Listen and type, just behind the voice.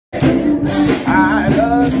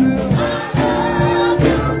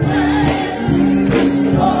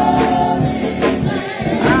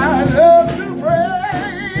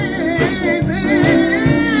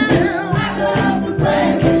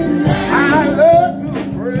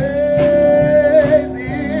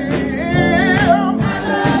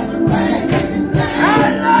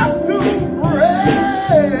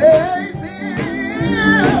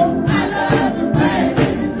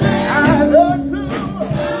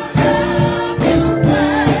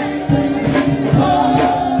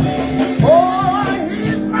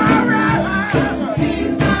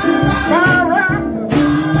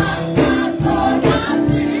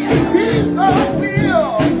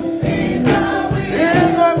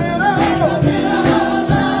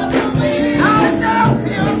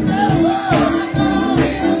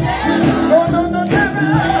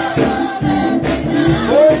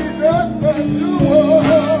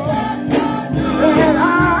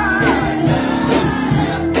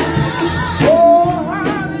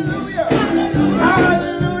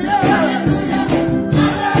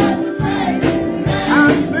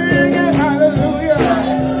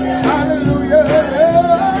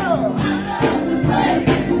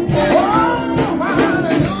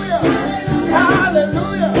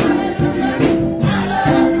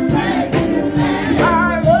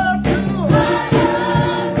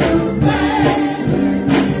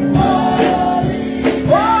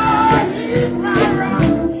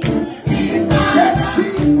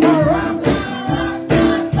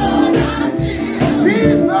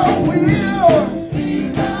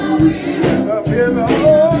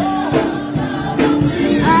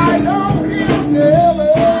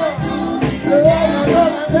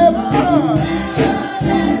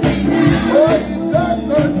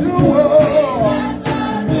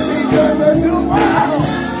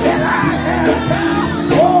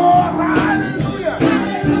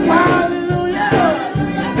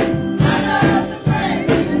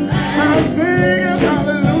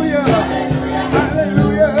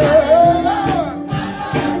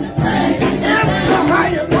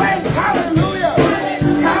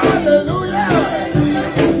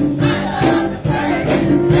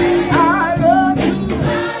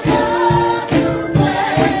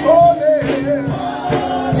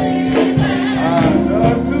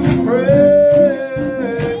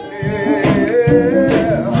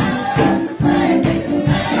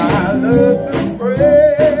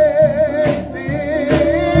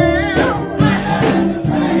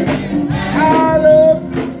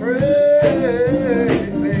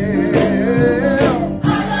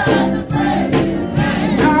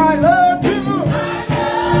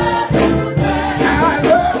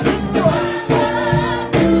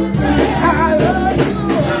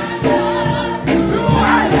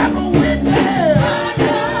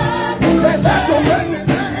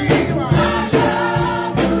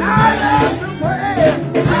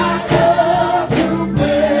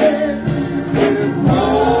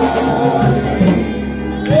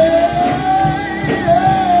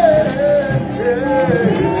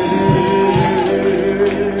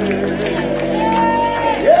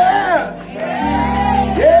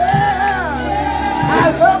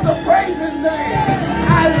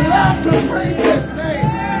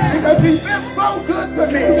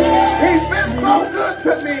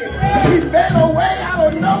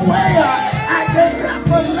no way. I can't help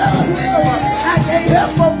but love him. I can't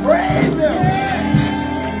help but praise him.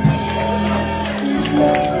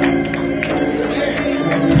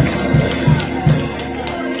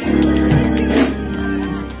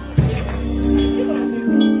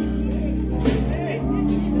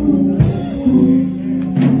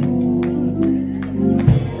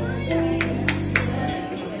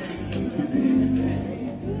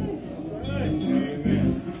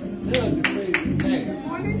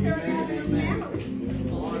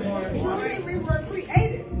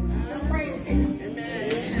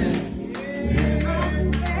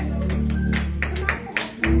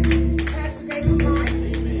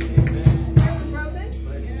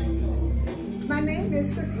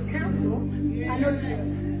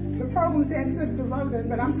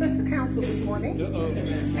 But I'm Sister Council this morning,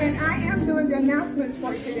 and I am doing the announcements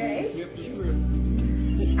for today.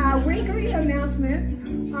 Our weekly announcements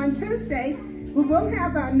on Tuesday, we will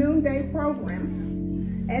have our noonday programs,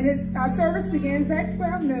 and our service begins at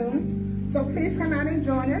 12 noon, so please come out and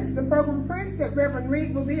join us. The program prints that Reverend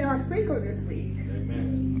Reed will be our speaker this week.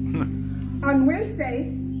 Amen. On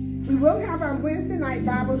Wednesday, we will have our Wednesday night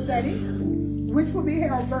Bible study, which will be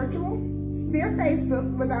held virtual via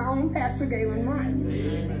Facebook with our own Pastor Gaylon Wright.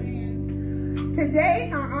 Amen.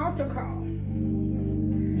 Today, our altar call.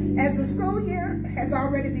 As the school year has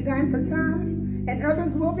already begun for some, and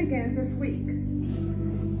others will begin this week,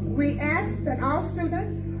 we ask that all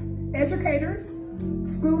students, educators,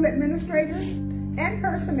 school administrators, and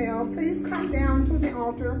personnel please come down to the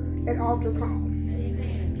altar at altar call.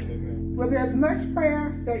 Amen. Where there's much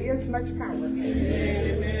prayer, there is much power.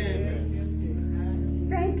 Amen.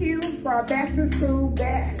 Thank you for our back to school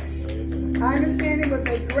bash. I understand it was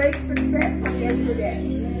a great success on yesterday.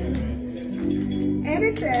 And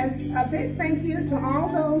it says a big thank you to all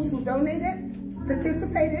those who donated,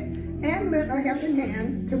 participated, and lent a helping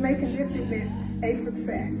hand to making this event a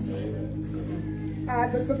success.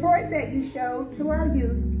 The support that you show to our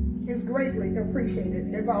youth is greatly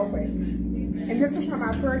appreciated, as always. And this is from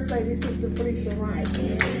our First Lady, Sister Felicia Wright.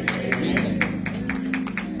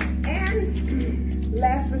 And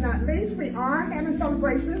last but not least, we are having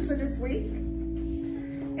celebrations for this week.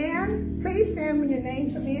 And please stand when your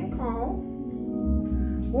names are being called.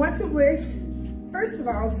 Want to wish, first of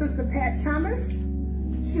all, Sister Pat Thomas.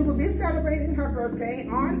 She will be celebrating her birthday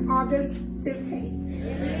on August 15th.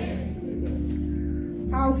 Amen.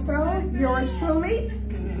 Also, yours truly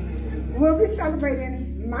will be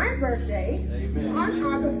celebrating my birthday on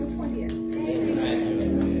August the 20th.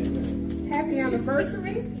 Amen. Happy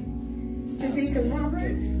anniversary to Deacon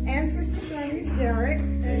Robert and Sister Shirley Garrett.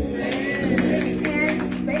 And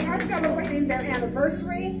they are celebrating their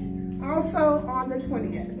anniversary also on the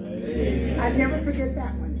 20th. I never forget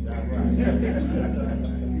that one.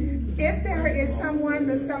 If there is someone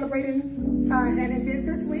that's celebrating an event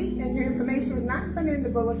this week and your information is not printed in the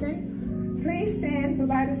bulletin, please stand,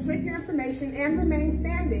 provide us with your information, and remain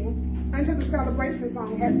standing until the celebration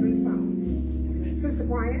song has been sung. Sister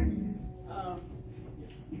Bryant?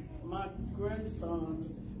 My grandson,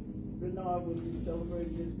 Bernard, will be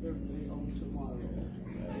celebrating his birthday on tomorrow.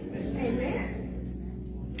 Amen.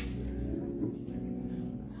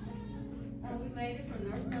 We made it from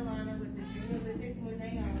North Carolina with the Junior Olympics with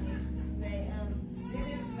Naomi. They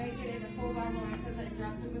didn't make it in the 4x1 because they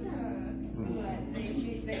dropped it with her. But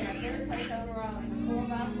they got third place overall in the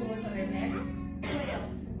 4x4, so they're next 12.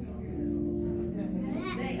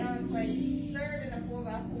 They placed third in the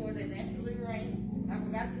 4x4. They're nationally ranked. I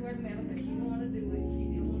forgot to wear the medal because she didn't want to do it. She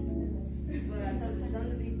didn't want to do it. But I told her son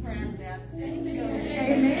to be proud of that.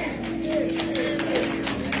 Amen.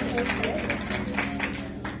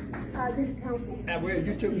 Well,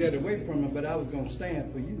 you took that away from me, but I was going to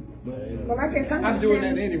stand for you. But, well, I guess I'm doing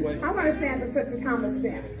that anyway. I want to stand for Sister Thomas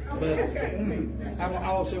then. But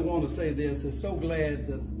I also want to say this. I'm so glad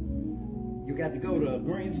that you got to go to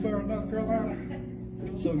Greensboro, North Carolina.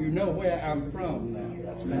 So you know where I'm from now.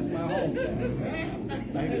 That's my hometown. So I'm just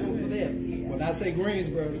thankful for that. When I say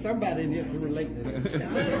Greensboro, somebody in here can relate to that.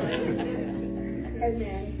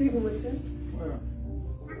 Amen. Stephen Wilson.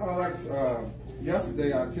 Well,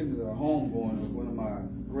 yesterday I attended a homegoing with one of my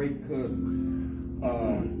great cousins.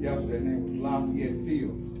 Yesterday, her name was Lafayette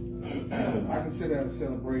Fields. I consider that a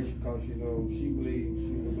celebration because, you know, she believes,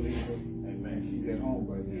 she's a believer. Amen. She's at home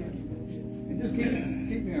right now. And just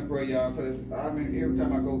keep me in prayer, y'all, because I mean, every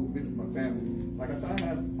time I go visit my family, like I said,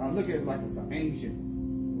 I look at it like it's an ancient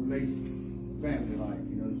relation family, like,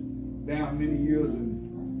 you know, it's down many years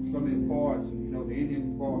in so many parts, and, you know, the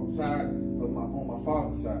Indian part side of on my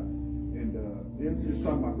father's side. It's just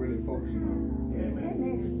something I'm really focusing on. Amen.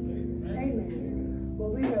 Amen. Well,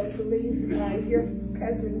 we know to leave your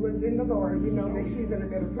cousin was in the Lord, we know that she's in a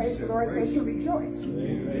better place. The Lord says to rejoice.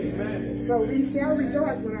 Amen. So we shall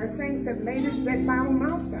rejoice when our saints have made it that final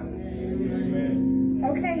milestone. Amen.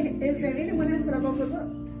 Okay, is there anyone else that I've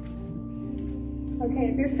overlooked? Okay,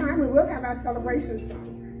 at this time we will have our celebration song.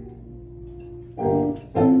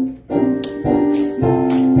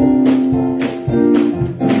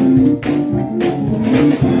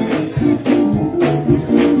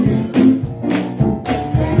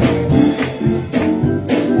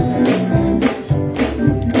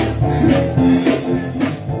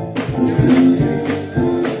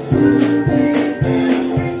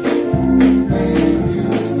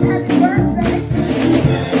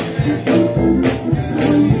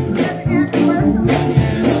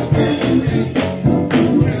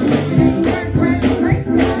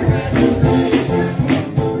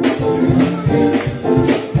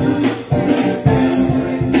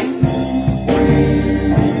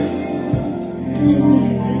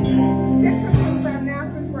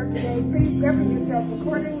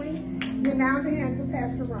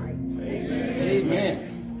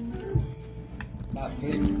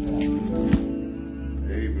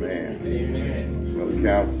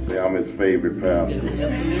 Favorite pastor.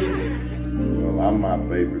 Well, I'm my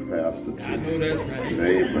favorite pastor too. I know that's right.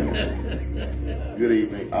 Amen. Good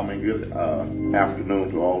evening. Good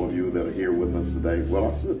afternoon to all of you that are here with us today.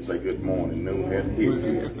 Well, I should say good morning. Noon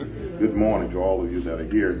here. Good morning to all of you that are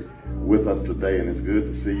here with us today, and it's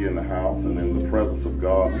good to see you in the house and in the presence of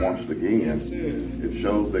God once again. Yes, sir. It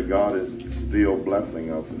shows that God is still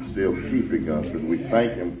blessing us and still keeping us, and we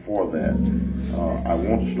thank Him for that. I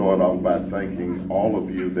want to start off by thanking all of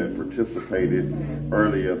you that participated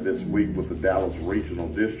earlier this week with the Dallas Regional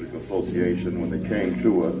District Association when they came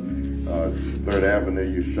to us. 3rd Avenue,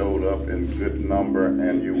 you showed up in good number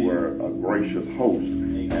and you were a gracious host.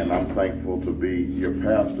 And I'm thankful to be your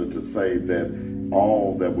pastor to say that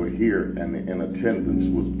all that were here and in attendance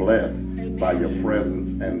was blessed by your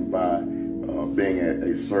presence and by being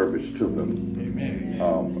a service to them.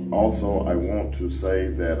 Amen. Also, I want to say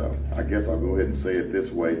that, I guess I'll go ahead and say it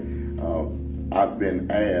this way. I've been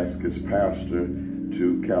asked as pastor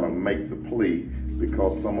to kind of make the plea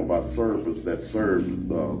because some of our servers that served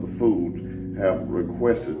the food have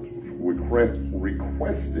requested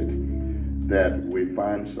that we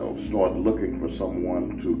start looking for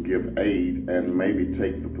someone to give aid and maybe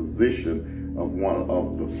take the position of one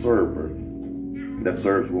of the server that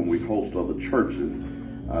serves when we host other churches.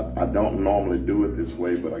 I don't normally do it this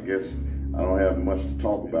way, but I guess I don't have much to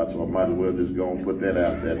talk about, so I might as well just go and put that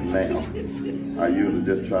out there now. I usually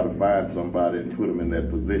just try to find somebody and put them in that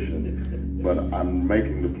position, but I'm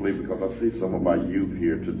making the plea because I see some of our youth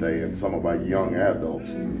here today and some of our young adults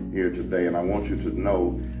here today, and I want you to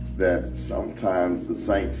know that sometimes the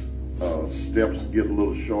saints' steps get a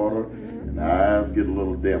little shorter and the eyes get a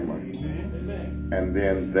little dimmer. And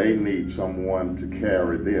then they need someone to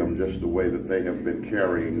carry them just the way that they have been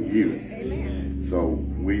carrying you. Amen. So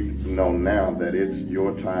we know now that it's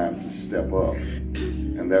your time to step up.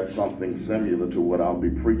 And that's something similar to what I'll be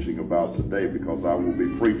preaching about today, because I will be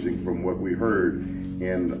preaching from what we heard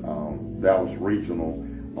in Dallas Regional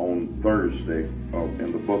on Thursday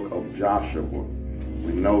in the book of Joshua.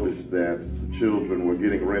 We noticed that the children were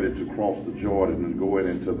getting ready to cross the Jordan and go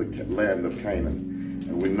into the land of Canaan.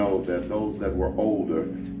 And we know that those that were older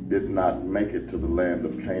did not make it to the land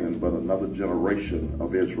of Canaan, but another generation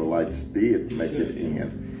of Israelites did make it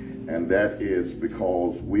in. And that is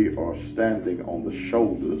because we are standing on the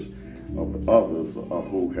shoulders of others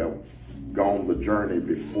who have gone the journey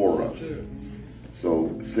before us.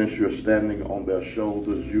 So since you're standing on their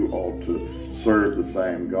shoulders, you ought to serve the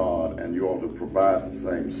same God, and you ought to provide the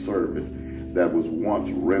same service that was once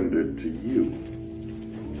rendered to you.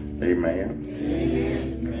 Amen.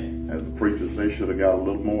 Amen. As the preacher said, should have got a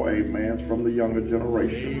little more amens from the younger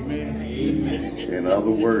generation. Amen. In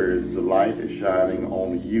other words, the light is shining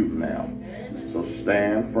on you now. So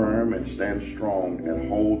stand firm and stand strong and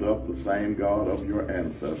hold up the same God of your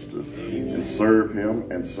ancestors and serve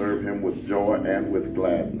Him with joy and with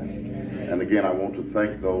gladness. And again, I want to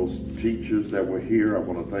thank those teachers that were here. I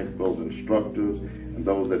want to thank those instructors and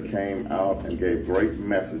those that came out and gave great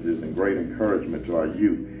messages and great encouragement to our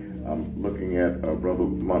youth. I'm looking at Brother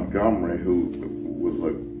Montgomery, who was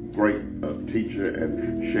a great teacher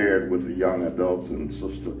and shared with the young adults, and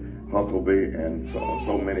Sister Huckabee and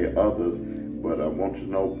so many others. But I want you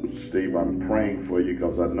to know, Steve, I'm praying for you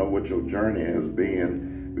because I know what your journey has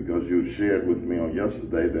been, because you shared with me on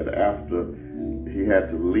yesterday that after he had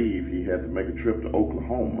to leave, he had to make a trip to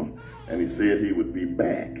Oklahoma, and he said he would be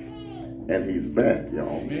back. And he's back,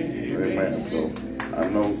 y'all. Amen. So I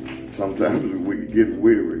know sometimes we get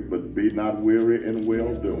weary, but be not weary in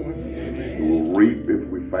well-doing. We will reap if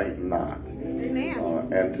we faint not.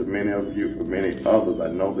 And to many of you, many others, I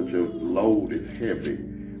know that your load is heavy,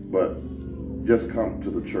 but just come to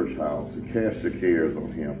the church house and cast your cares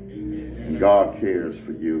on him. And God cares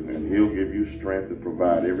for you, and he'll give you strength to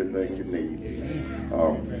provide everything you need.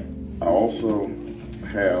 I also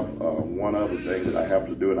have one other thing that I have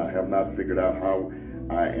to do, and I have not figured out how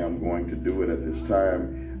I am going to do it at this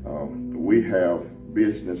time. We have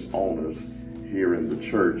business owners here in the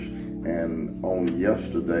church, and on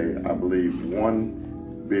yesterday, I believe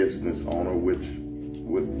one business owner, which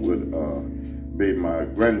would be my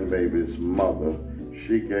grandbaby's mother,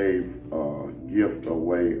 she gave a gift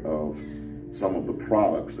away of some of the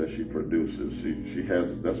products that she produces. She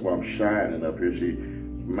has, that's why I'm shining up here. She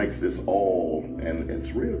makes this oil, and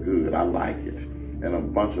it's real good. I like it. And a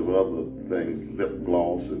bunch of other things, lip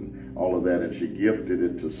gloss and all of that, and she gifted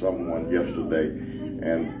it to someone yesterday.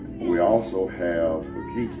 And we also have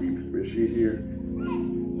Kiki, is she here?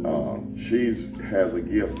 She has a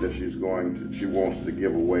gift that she wants to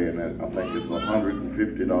give away, and I think it's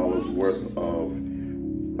 $150 worth of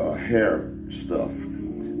hair stuff.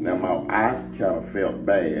 Now, I kind of felt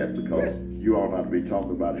bad because you all not be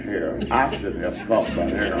talking about hair. I should have talked about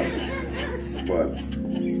hair, but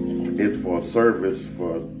it's for a service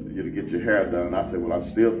for you to get your hair done. And I said, well, I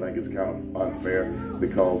still think it's kind of unfair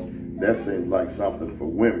because that seems like something for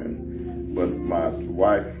women. But my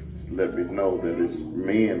wife let me know that it's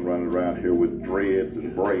men running around here with dreads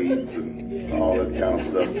and braids and all that kind of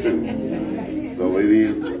stuff too. So it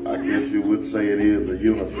is, I guess you would say it is a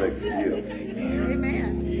unisex gift.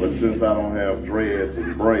 Amen. But since I don't have dreads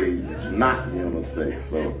and braids, it's not unisex.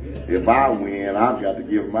 So if I win, I've got to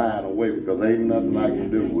give mine away because ain't nothing I can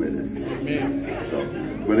do with it. So,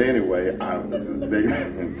 but anyway, they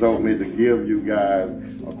told me to give you guys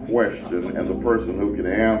a question, and the person who can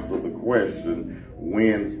answer the question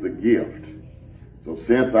wins the gift. So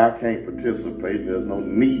since I can't participate, there's no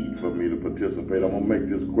need for me to participate. I'm going to make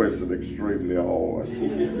this question extremely hard.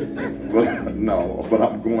 But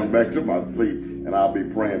I'm going back to my seat, and I'll be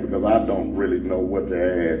praying because I don't really know what to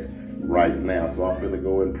ask right now. So I'm going to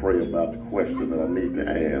go and pray about the question that I need to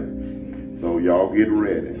ask. So y'all get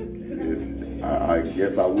ready. I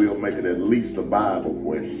guess I will make it at least a Bible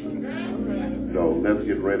question. So let's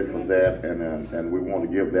get ready for that, and we want to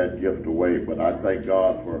give that gift away. But I thank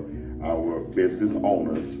God for our business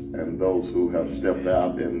owners and those who have stepped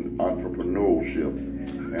out in entrepreneurship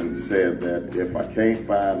and said that if I can't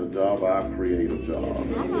find a job, I'll create a job.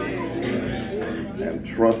 And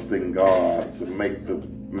trusting God to make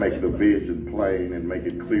the vision plain and make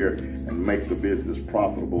it clear and make the business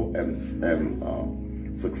profitable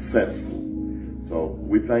and successful. So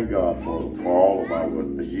we thank God for all of our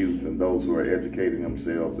youth and those who are educating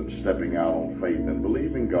themselves and stepping out on faith and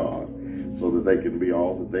believing God so that they can be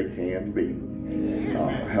all that they can be.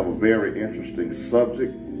 I have a very interesting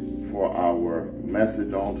subject for our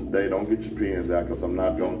message on today. Don't get your pens out because I'm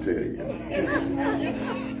not going to tell you.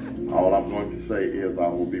 All I'm going to say is I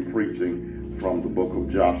will be preaching from the book of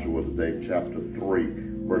Joshua today, chapter 3,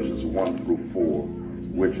 verses 1 through 4,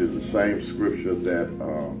 which is the same scripture that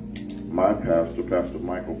my pastor, Pastor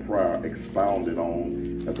Michael Pryor, expounded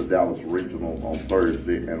on at the Dallas Regional on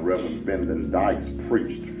Thursday, and Reverend Bendon Dykes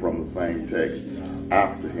preached from the same text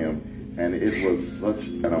after him, and it was such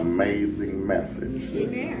an amazing message.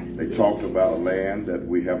 Amen. They talked about a land that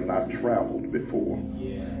we have not traveled before,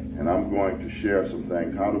 and I'm going to share some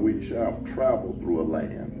things. How do we travel through a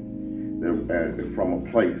land from a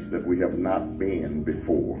place that we have not been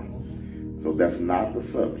before? So that's not the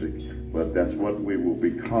subject, but that's what we will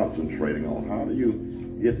be concentrating on. How do you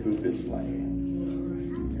get through this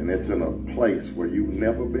land? And it's in a place where you've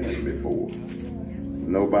never been before.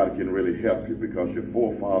 Nobody can really help you because your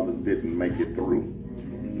forefathers didn't make it through,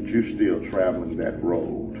 but you're still traveling that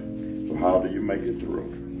road. So how do you make it through?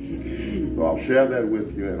 So I'll share that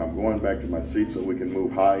with you, and I'm going back to my seat so we can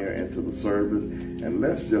move higher into the service. And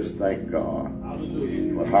let's just thank God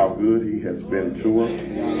for how good he has been to us.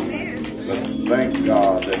 Let's thank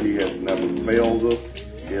God that he has never failed us,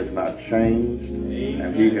 he has not changed,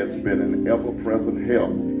 and he has been an ever-present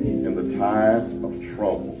help in the time of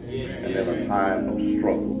trouble and in a time of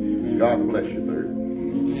struggle. God bless you, third.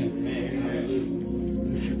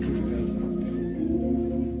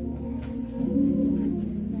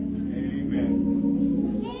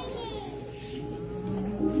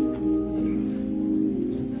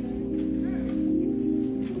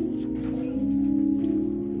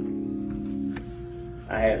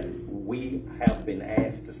 We have been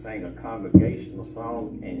asked to sing a congregational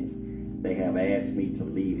song, and they have asked me to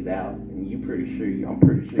lead it out. And I'm pretty sure you're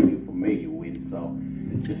familiar with it. So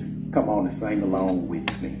Just come on and sing along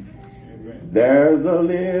with me. There's a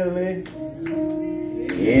lily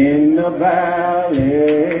in the valley,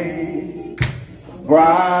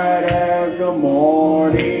 bright as the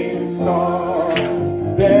morning star.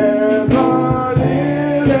 There's a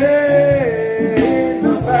lily in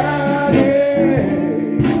the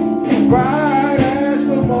valley, bright as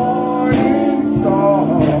the morning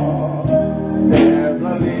star. There's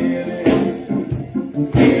a lily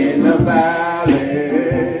in the valley,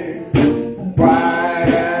 bright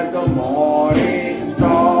as the morning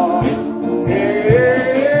star.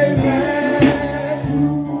 Amen,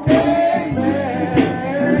 amen,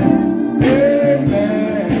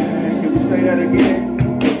 amen. Can we say that again?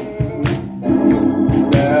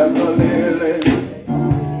 There's a lily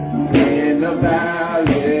in the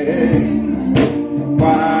valley,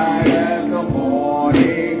 bright as the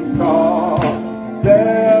morning star.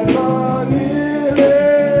 There's a lily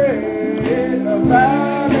in the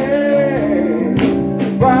valley,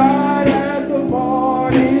 bright as the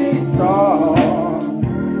morning star.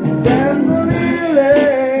 There's a lily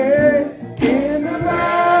in the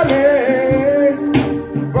valley,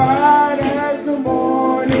 bright as the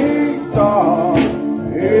morning star.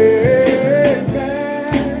 Amen,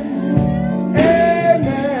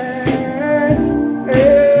 amen,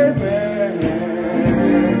 amen.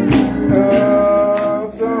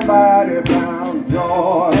 Oh, somebody found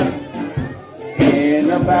joy in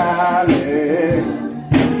the valley,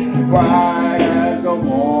 bright as the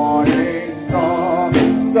morning star.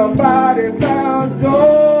 Somebody found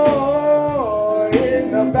joy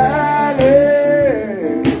in the valley,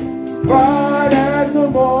 bright as the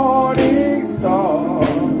morning star.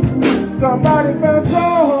 Somebody found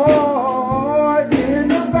joy in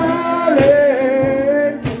the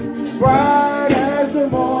valley, bright as the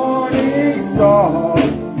morning star.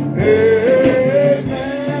 Amen,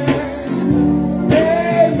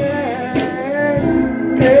 amen,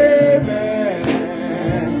 amen.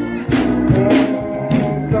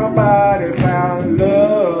 Somebody found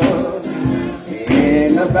love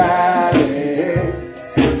in the valley,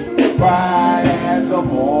 bright as the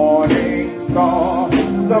morning star.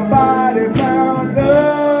 Somebody found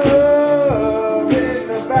love in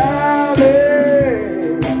the valley,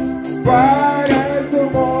 bright as the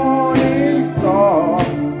morning star.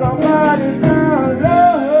 Somebody found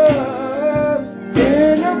love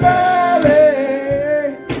in the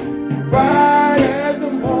valley, bright as the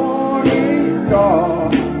morning star.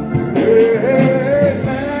 Amen,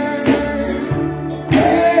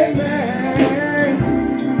 amen,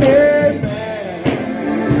 amen.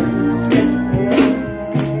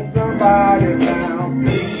 Somebody found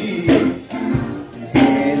peace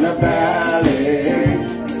in the valley,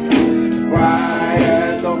 bright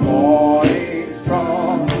as the morning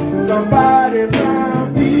star. Somebody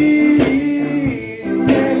found peace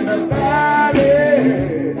in the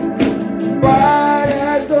valley, bright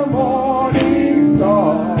as the morning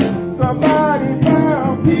star. Somebody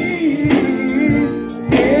found peace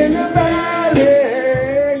in the valley,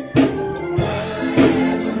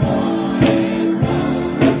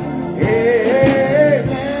 amen,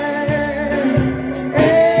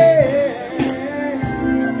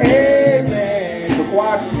 amen. The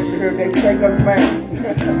choir can get here, they take us back.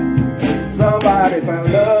 Somebody found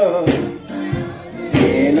love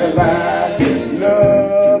in the valley,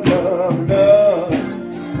 love, love, love,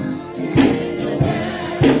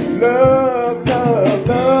 love, love,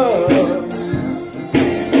 love,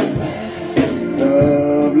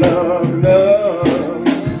 love, love, love.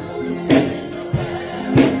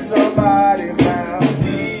 Somebody found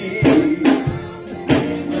peace,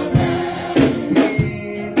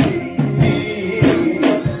 peace,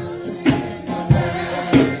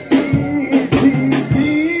 peace, peace,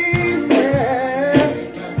 peace, yeah.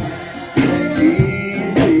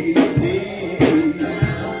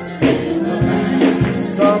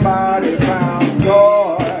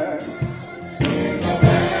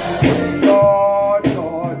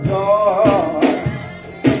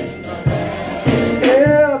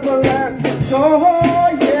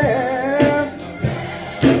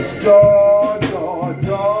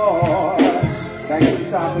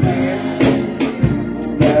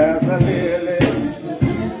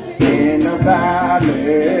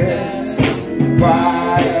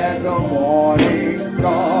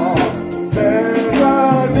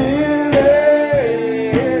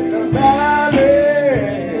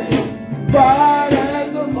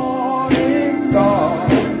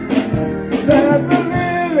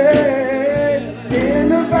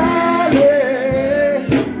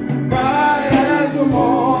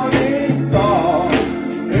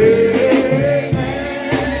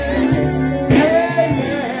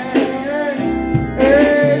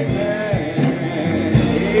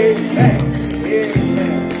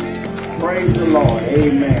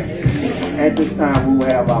 this time, we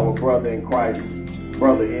will have our brother in Christ,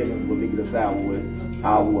 Brother Evans, will lead us out with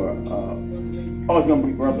our, it's going to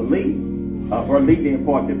be Brother Lee. Brother Lee didn't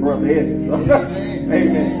part to Brother Evans. So.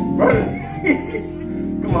 Amen. Brother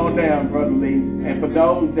come on down, Brother Lee. And for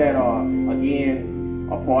those that are, again,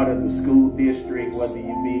 a part of the school district, whether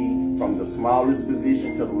you be from the smallest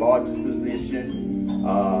position to the largest position,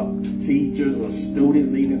 teachers or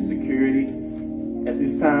students, even security, at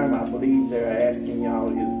this time, I believe they're asking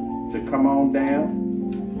y'all to come on down.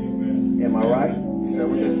 Amen. Am I right? Is that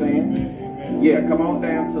what they're saying? Amen. Yeah, come on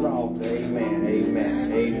down to the altar. Amen.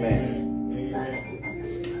 Amen. Amen.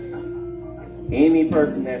 Any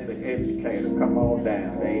person that's an educator, come on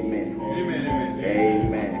down. Amen. Amen.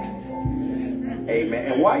 Amen.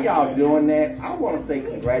 Amen. And while y'all doing that, I want to say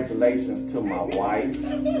congratulations to my wife.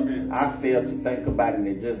 I failed to think about it and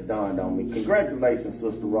it just dawned on me. Congratulations,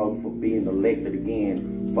 Sister Rose, for being elected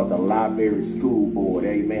again for the Library School Board.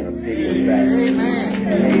 Amen. Of City of Jackson. Amen.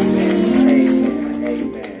 Amen.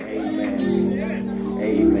 Amen. Amen.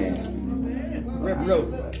 Amen. Reverend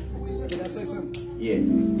Rose, can I say something? Yes.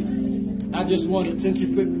 I just wanted, since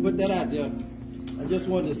you put that out there, I just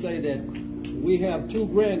wanted to say that we have two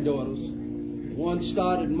granddaughters. One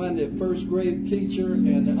started Monday as first grade teacher,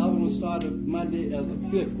 and the other one started Monday as a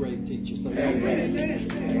 5th grade teacher. So Amen.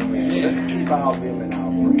 Let's keep all them in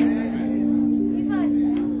our prayer.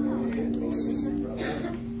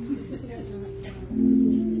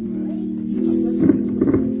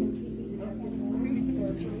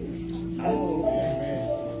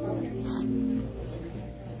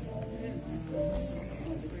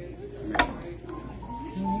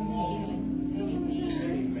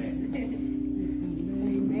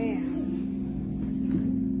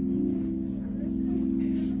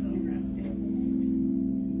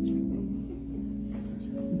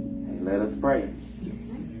 Pray.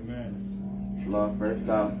 Amen. Lord, first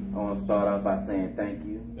off, I want to start off by saying thank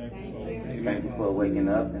you. Thank you for waking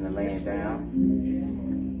up and laying down.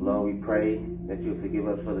 Lord, we pray that you'll forgive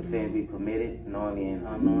us for the sins we committed, knowingly and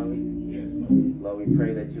unknowingly. Lord, we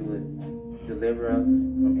pray that you would deliver us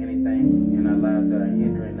from anything in our lives that are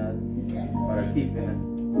hindering us or are keeping us,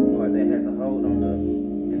 or that has a hold on us,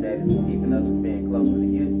 and that is keeping us from being closer to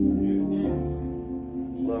you.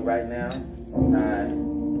 Lord, right now, I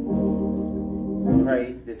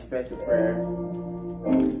pray this special prayer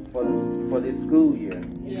for this school year. I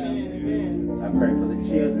pray for the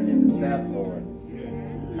children and the staff, Lord.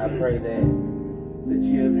 I pray that the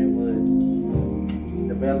children would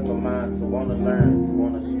develop a mind to want to learn, to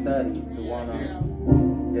want to study, to want to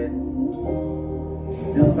just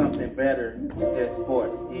do something better than just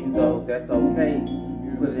sports, even though that's okay.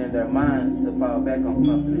 You put it in their minds to fall back on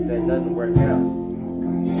something if that doesn't work out.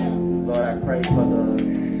 Lord, I pray for the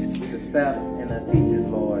staff and the teachers,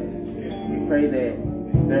 Lord. We pray that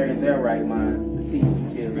they're in their right minds to teach the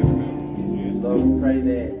children. Lord, we pray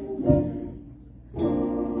that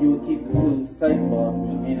you would keep the schools safe, Lord,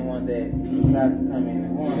 from anyone that tries to come in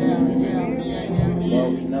and harm them.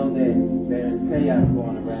 Lord, we know that there's chaos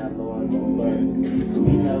going around, Lord, but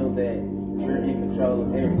we know that you're in control of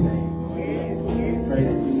everything. We pray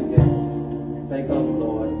that you would just take over,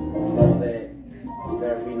 Lord, so that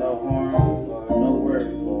there will be no harm or no worries,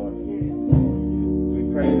 Lord. We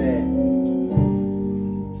pray that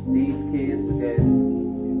these kids would just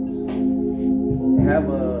have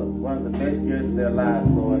one of the best years of their lives,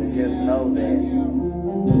 Lord, and just know that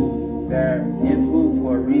they're in school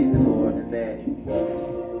for a reason, Lord, and that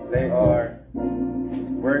they are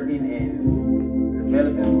working and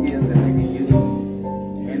developing skills that they can use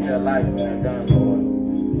in their life when they're done, Lord.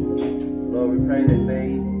 Lord, we pray that they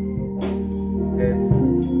just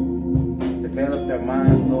develop their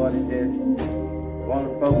minds, Lord, and just want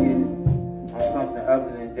to focus on something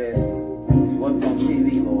other than just what's on TV,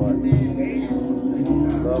 Lord.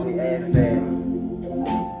 Lord, we ask that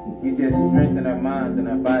you just strengthen our minds and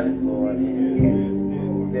our bodies, Lord,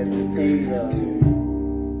 and just continue to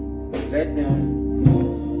let them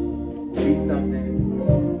be something,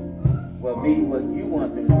 well, be what you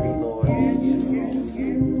want them to be, Lord.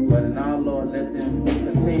 But in all, Lord, let them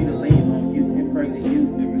continue to lean on you and pray to you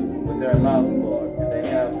when they're lost, Lord, and they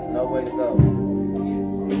have no way to go.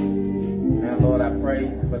 Now, Lord, I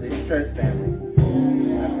pray for this church family.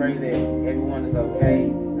 I pray that everyone is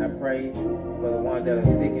okay. I pray for the ones that are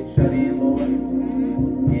sick and shut in, Lord.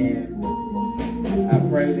 And I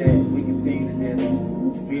pray that we continue to just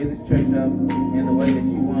build this church up in the way that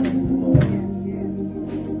you want us to, Lord.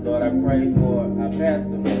 Lord, I pray for our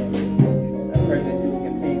pastor, Lord. I pray that you will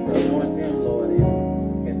continue to anoint him, Lord,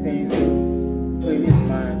 and continue to put his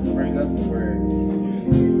mind to bring us the word.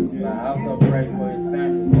 But I also pray for his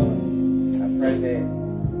family, Lord. I pray that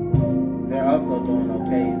they're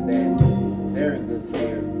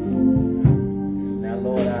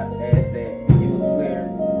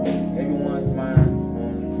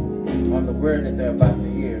word that they're about to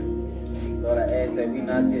hear. Lord, I ask that we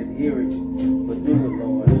not just hear it, but do it,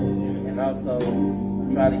 Lord. And also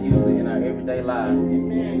try to use it in our everyday lives.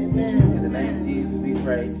 Amen. In the name of Jesus we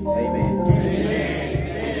pray. Amen. Amen.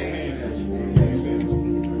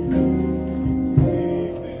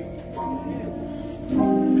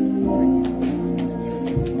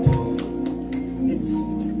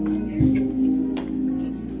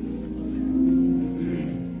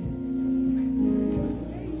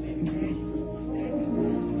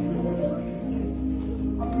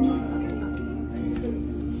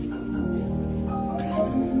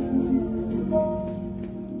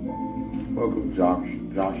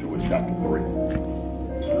 Joshua chapter 3.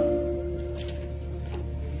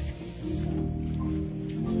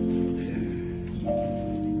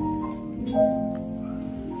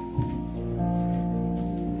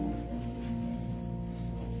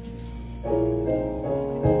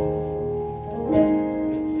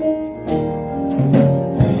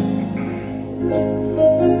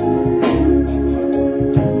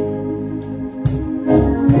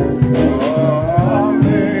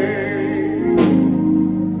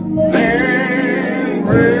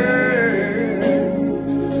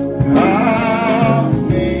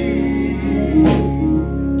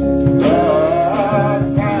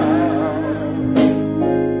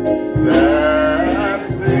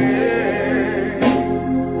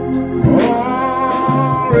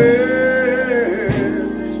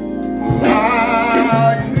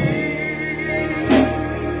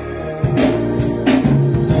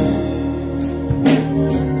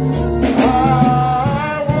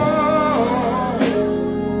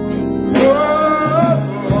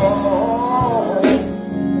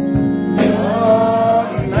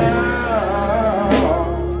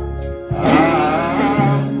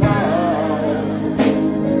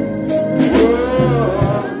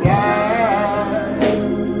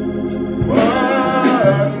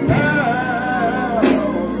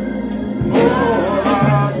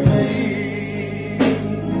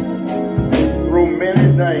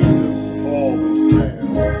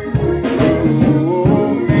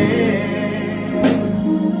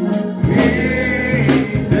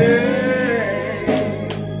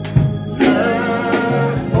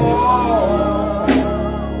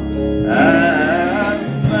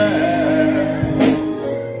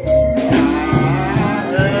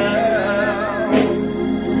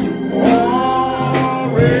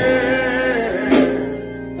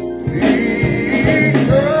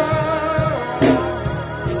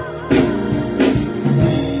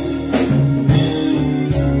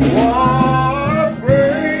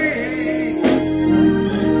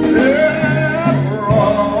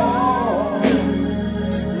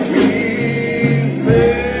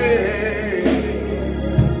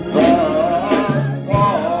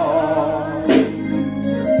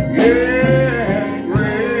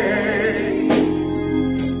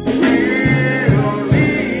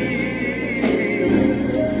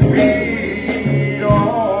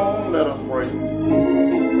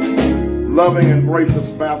 Loving and gracious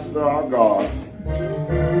Master, our God,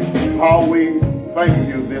 how we thank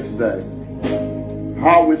you this day.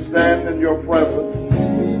 How we stand in your presence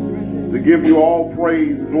to give you all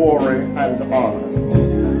praise, glory, and honor.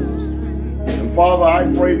 And Father,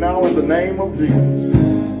 I pray now in the name of Jesus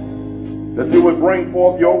that you would bring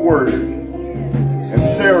forth your word and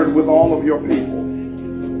share it with all of your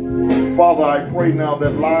people. Father, I pray now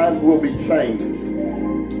that lives will be changed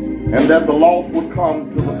and that the lost would come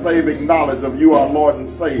to the saving knowledge of you, our Lord and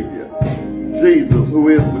Savior, Jesus, who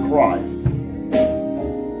is the Christ.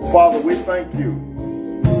 Father, we thank you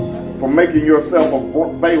for making yourself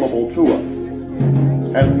available to us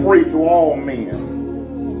and free to all men.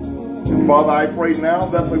 And Father, I pray now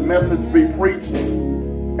that the message be preached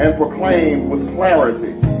and proclaimed with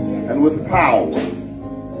clarity and with power.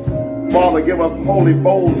 Father, give us holy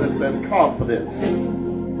boldness and confidence,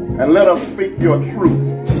 and let us speak your truth,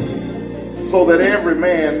 so that every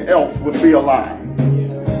man else would be alive.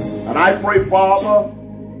 And I pray, Father,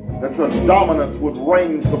 that your dominance would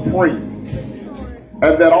reign supreme,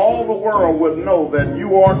 and that all the world would know that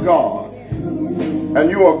you are God, and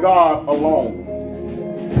you are God alone.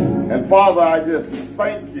 And Father, I just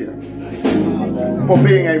thank you for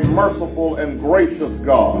being a merciful and gracious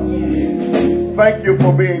God. Thank you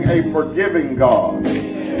for being a forgiving God.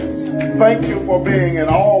 Thank you for being an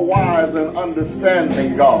all-wise and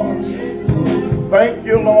understanding God. Thank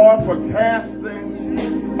you, Lord, for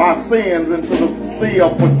casting our sins into the sea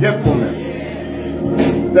of forgetfulness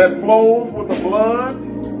that flows with the blood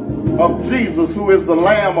of Jesus, who is the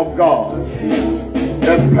Lamb of God,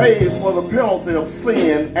 that pays for the penalty of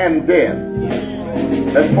sin and death.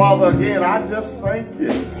 And Father, again, I just thank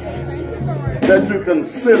you that you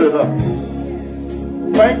considered us.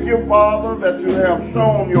 Thank you, Father, that you have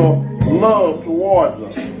shown your love towards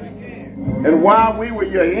us. And while we were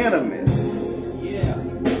your enemies,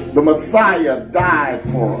 the Messiah died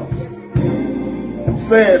for us. And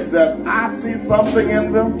said that I see something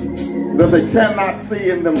in them that they cannot see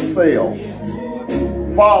in themselves.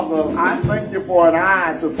 Father, I thank you for an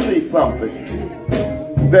eye to see something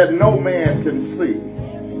that no man can see.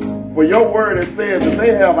 For your word, it says that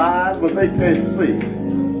they have eyes, but they can't see.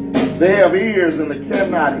 They have ears, and they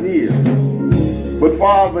cannot hear. But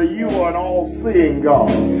Father, you are an all-seeing God.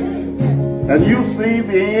 And you see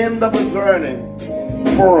the end of the journey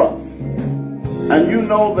for us. And you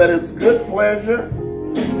know that it's good pleasure,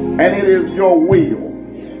 and it is your will.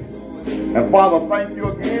 And Father, thank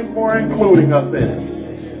you again for including us in it.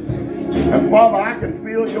 And Father, I can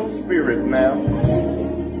feel your spirit now.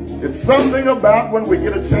 It's something about when we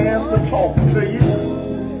get a chance to talk to you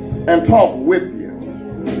and talk with you.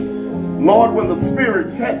 Lord, when the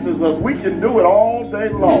Spirit catches us, we can do it all day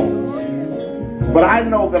long. But I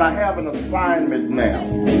know that I have an assignment now,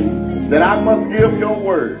 that I must give your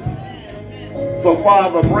word. So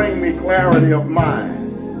Father, bring me clarity of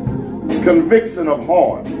mind, conviction of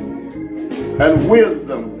heart, and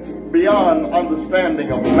wisdom beyond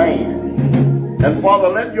understanding of man. And Father,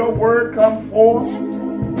 let your word come forth,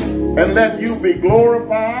 and let you be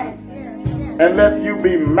glorified, and let you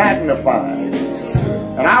be magnified.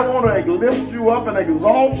 And I want to lift you up and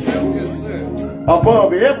exalt you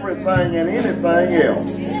above everything and anything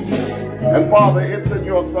else. And Father, it's in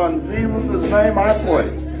your Son Jesus' name I pray.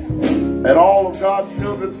 And all of God's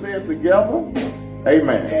children say it together.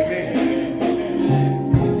 Amen. Amen.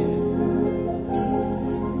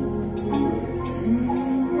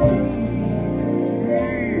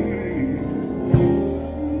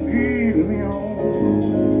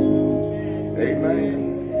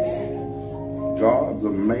 God's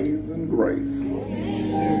amazing grace.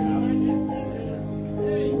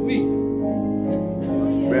 Sweet.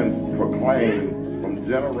 Been proclaimed from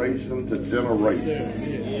generation to generation.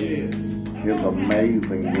 His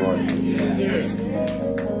amazing grace. Yes, sir.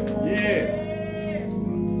 Yeah.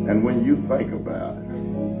 And when you think about it,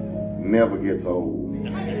 never gets old.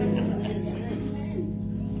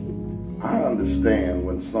 I understand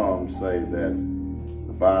when some say that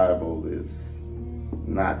the Bible is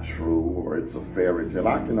not true or it's a fairy tale.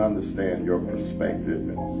 I can understand your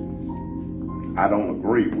perspective. I don't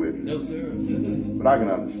agree with it. No, sir. But I can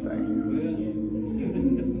understand.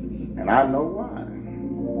 And I know why.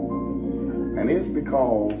 And it's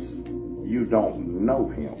because you don't know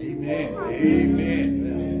him. Amen.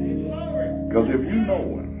 Amen. Because if you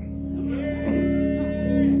know him,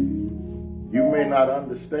 you may not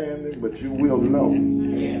understand him, but you will know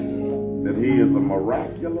that he is a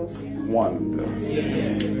miraculous wonder.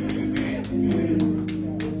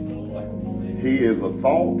 He is a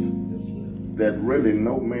thought that really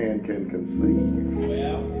no man can conceive.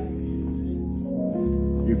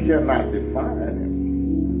 You cannot define him.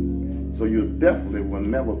 So you definitely will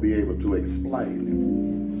never be able to explain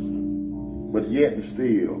him. But yet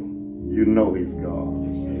still, you know he's God.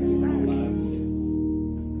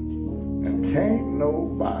 And can't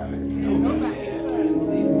nobody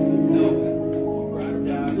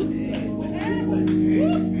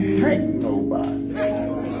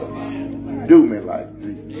do me like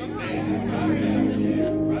Jesus.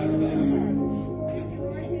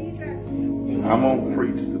 I'm going to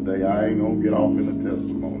preach today. I ain't going to get off in a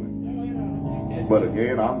testimony. But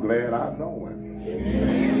again, I'm glad I know him.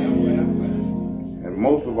 And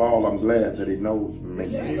most of all, I'm glad that he knows me.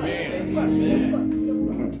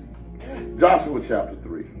 Joshua chapter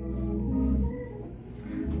 3.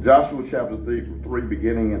 Joshua chapter 3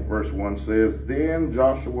 beginning at verse 1 says, Then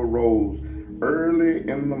Joshua rose early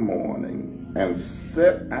in the morning and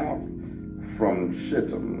set out from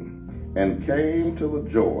Shittim and came to the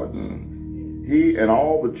Jordan, he and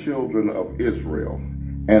all the children of Israel,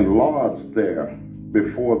 and lodged there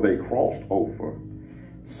before they crossed over.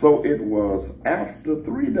 So it was after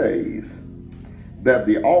 3 days that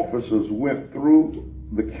the officers went through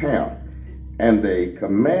the camp, and they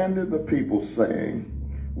commanded the people, saying,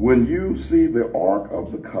 When you see the ark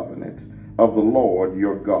of the covenant of the Lord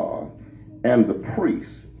your God, and the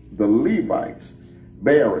priests, the Levites,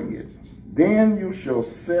 bearing it, then you shall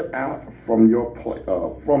set out from your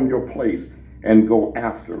place and go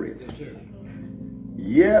after it.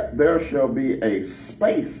 Yet there shall be a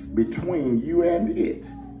space between you and it,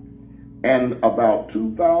 and about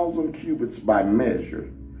 2,000 cubits by measure.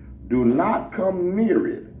 Do not come near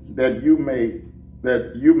it, that you may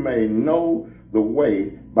know the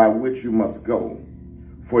way by which you must go.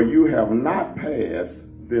 For you have not passed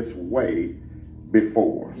this way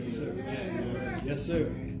before. Yes, sir. Yes,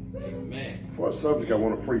 sir. For a subject I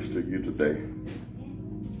want to preach to you today,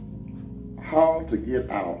 how to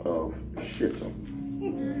get out of Shittim.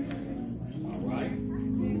 All right.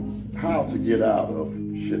 How to get out of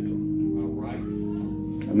Shittim. All right.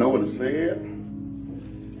 I know what it said. I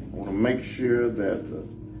want to make sure that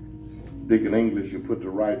Deacon English, you put the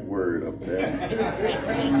right word up there.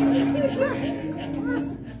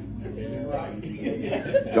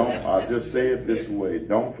 I'll just say it this way.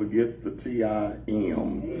 Don't forget the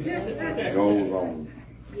T-I-M goes on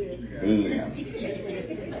in.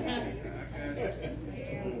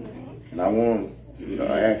 And I want to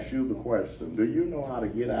ask you the question, do you know how to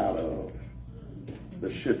get out of the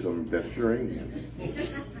Shittim that you're in?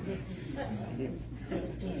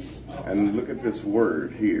 And look at this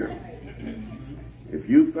word here. If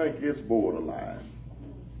you think it's borderline,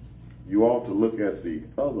 you ought to look at the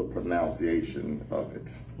other pronunciation of it.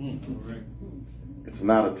 It's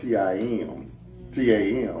not a T-I-M,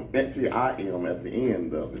 T-A-M, T-I-M at the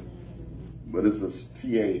end of it, but it's a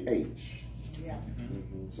T-A-H.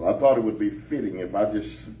 So I thought it would be fitting if I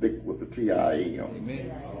just stick with the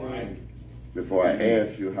T-I-M before I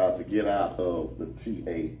ask you how to get out of the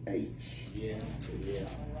T-A-H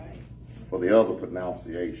for the other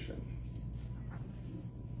pronunciation.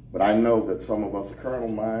 But I know that some of us are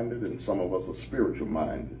carnal-minded and some of us are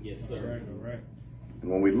spiritual-minded. Yes, sir.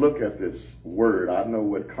 And when we look at this word, I know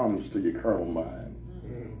what comes to your carnal mind.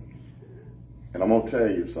 And I'm going to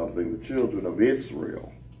tell you something. The children of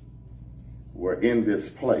Israel were in this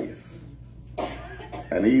place.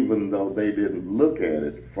 And even though they didn't look at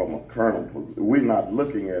it from a carnal position, we're not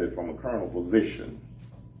looking at it from a carnal position,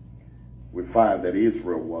 we find that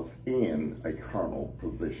Israel was in a carnal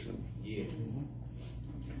position. Yes.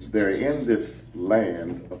 They're in this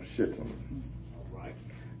land of Shittim.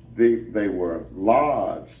 They were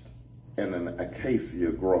lodged in an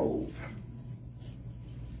acacia grove.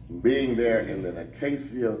 Being there in an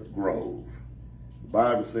acacia grove, the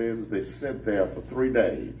Bible says they sat there for 3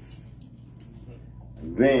 days.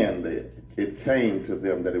 And then it came to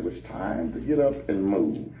them that it was time to get up and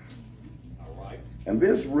move. And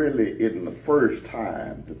this really isn't the first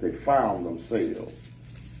time that they found themselves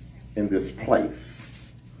in this place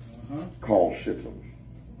called Shittim.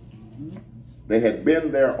 They had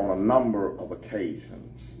been there on a number of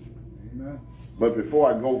occasions. But before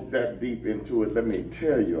I go that deep into it, let me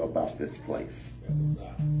tell you about this place.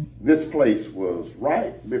 This place was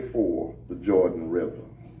right before the Jordan River.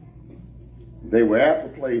 They were at the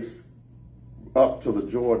place up to the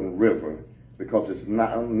Jordan River because it's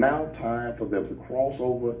now time for them to cross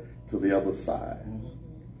over to the other side.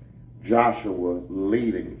 Joshua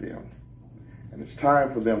leading them. And it's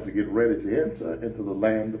time for them to get ready to enter into the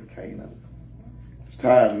land of Canaan. It's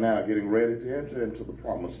time now getting ready to enter into the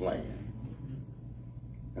promised land.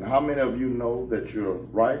 And how many of you know that you're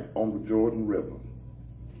right on the Jordan River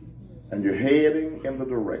and you're heading in the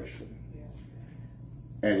direction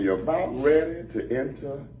and you're about ready to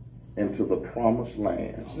enter into the promised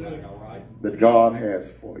land that God has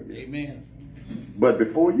for you? Amen. But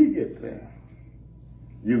before you get there,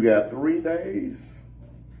 you got 3 days,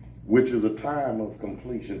 which is a time of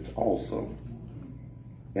completion also,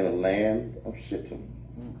 in a land of Shittim.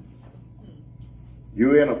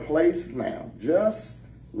 You're in a place now, just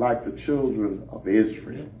like the children of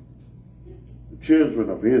Israel. The children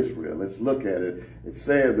of Israel, let's look at it. It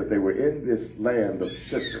said that they were in this land of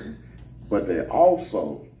Shittim, but they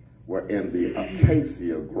also were in the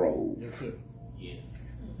acacia grove. Yes, sir.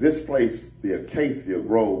 This place, the acacia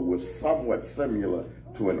grove, was somewhat similar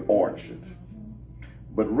to an orchard.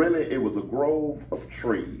 But really, it was a grove of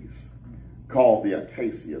trees called the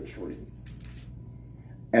acacia tree.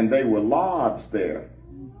 And they were lodged there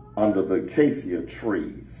under the acacia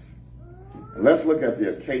trees. And let's look at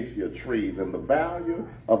the acacia trees and the value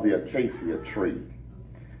of the acacia tree.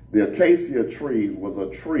 The acacia tree was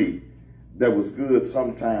a tree that was good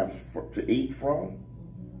sometimes to eat from.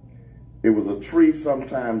 It was a tree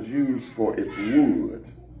sometimes used for its wood.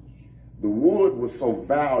 The wood was so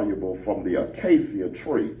valuable from the acacia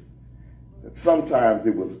tree that sometimes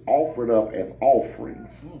it was offered up as offerings.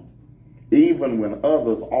 Even when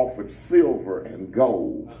others offered silver and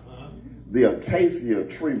gold, the acacia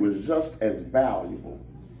tree was just as valuable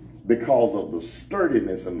because of the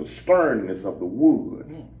sturdiness and the sternness of the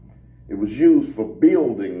wood. It was used for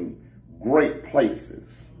building great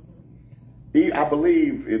places. I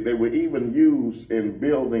believe they were even used in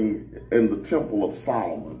building in the Temple of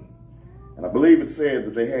Solomon. And I believe it said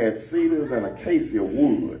that they had cedars and acacia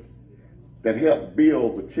wood that helped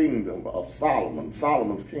build the kingdom of Solomon,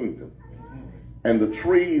 Solomon's kingdom. And the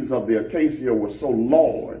trees of the acacia were so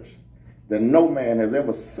large that no man has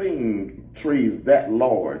ever seen trees that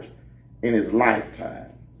large in his lifetime.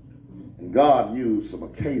 And God used some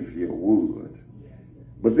acacia wood.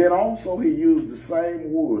 But then also he used the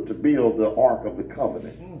same wood to build the Ark of the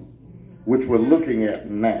Covenant, which we're looking at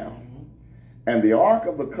now. And the Ark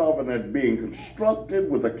of the Covenant being constructed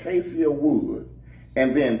with acacia wood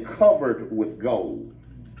and then covered with gold,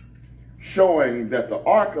 showing that the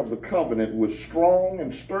Ark of the Covenant was strong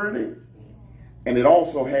and sturdy, and it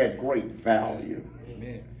also had great value.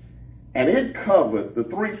 Amen. And it covered the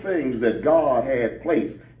three things that God had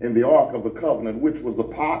placed in the Ark of the Covenant, which was the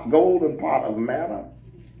golden pot of manna,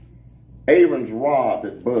 Aaron's rod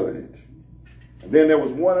that budded, and then there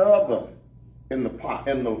was one other in the pot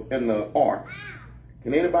in the ark.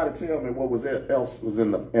 Can anybody tell me what else was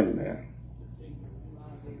in there?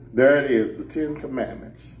 There it is, the 10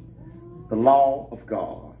 Commandments, the law of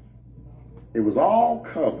God. It was all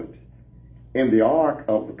covered in the Ark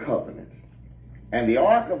of the Covenant. And the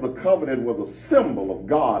Ark of the Covenant was a symbol of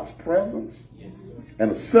God's presence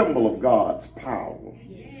and a symbol of God's power.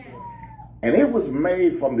 And it was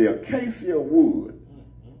made from the acacia wood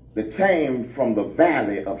that came from the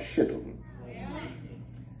valley of Shittim.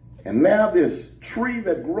 And now this tree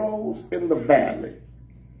that grows in the valley,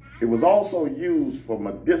 it was also used for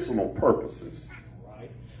medicinal purposes.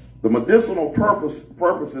 The medicinal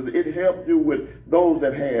purposes, it helped you with those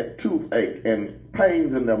that had toothache and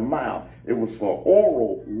pains in their mouth. It was for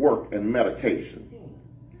oral work and medication.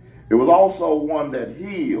 It was also one that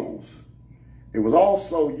heals. It was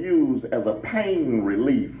also used as a pain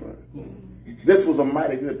reliever. This was a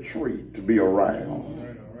mighty good tree to be around.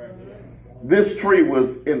 This tree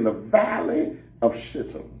was in the valley of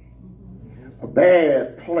Shittim, a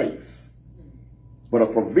bad place, but a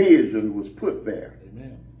provision was put there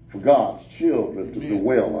for God's children to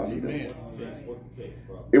dwell under.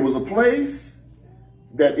 It was a place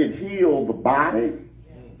that it healed the body,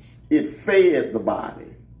 it fed the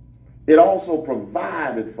body, it also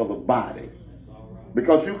provided for the body,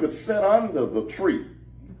 because you could sit under the tree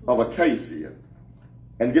of acacia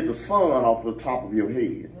and get the sun off the top of your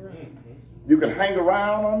head. You could hang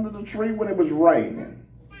around under the tree when it was raining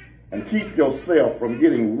and keep yourself from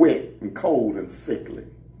getting wet and cold and sickly.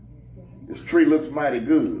 This tree looks mighty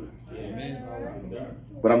good.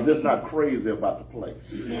 But I'm just not crazy about the place.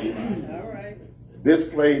 This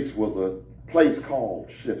place was a place called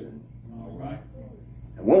Shittim.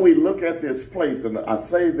 And when we look at this place, and I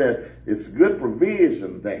say that it's good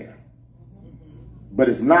provision there, but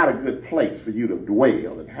it's not a good place for you to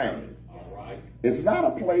dwell and hang. It's not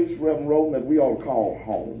a place, Reverend Roden, that we ought to call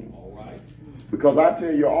home. Because I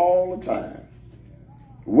tell you all the time,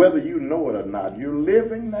 whether you know it or not, you're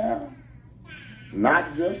living now,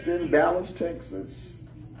 not just in Dallas, Texas.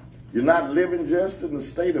 You're not living just in the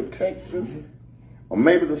state of Texas, or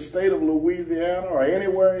maybe the state of Louisiana, or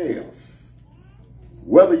anywhere else.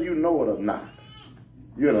 Whether you know it or not,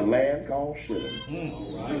 you're in a land called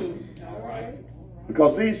Shittim.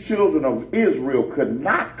 Because these children of Israel could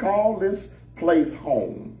not call this place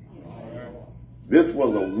home. This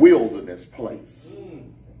was a wilderness place.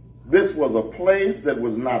 This was a place that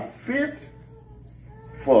was not fit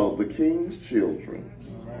for the king's children.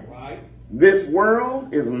 This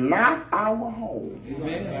world is not our home.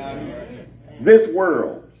 This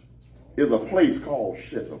world is a place called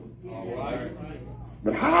Shittim.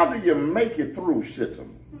 But how do you make it through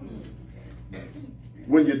Shittim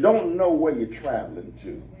when you don't know where you're traveling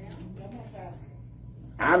to?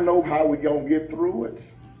 I know how we're going to get through it,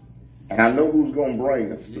 and I know who's going to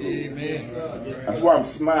bring us through it. That's why I'm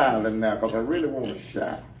smiling now, because I really want to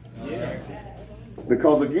shout.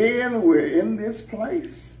 Because again, we're in this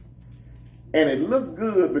place, and it looked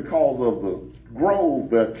good because of the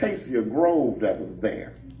grove, the acacia grove that was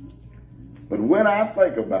there. But when I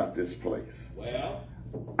think about this place,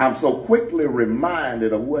 I'm so quickly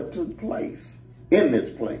reminded of what took place in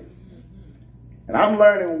this place. And I'm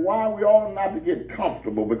learning why we ought not to get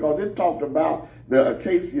comfortable, because it talked about the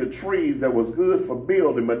acacia trees that was good for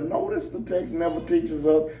building. But notice the text never teaches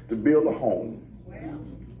us to build a home.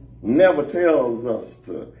 Never tells us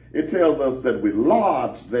to. It tells us that we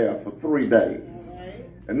lodge there for 3 days.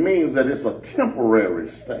 It means that it's a temporary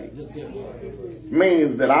stay. It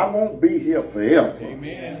means that I won't be here forever.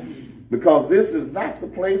 Because this is not the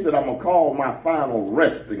place that I'm going to call my final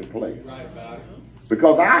resting place.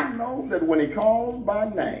 Because I know that when he calls by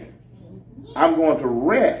name, I'm going to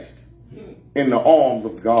rest in the arms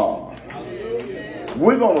of God.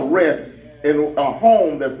 We're going to rest in a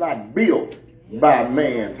home that's not built by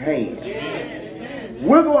man's hand.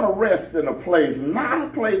 We're going to rest in a place, not a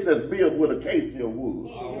place that's built with acacia wood,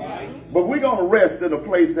 but we're going to rest in a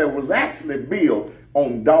place that was actually built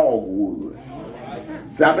on dogwood.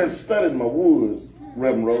 See, I've been studying my woods,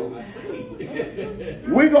 Reverend Rose.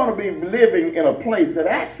 We're going to be living in a place that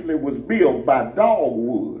actually was built by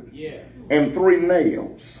dogwood and 3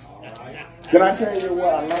 nails. Can I tell you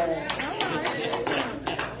what I learned?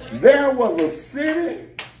 There was a city,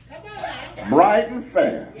 bright and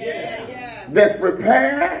fair, that's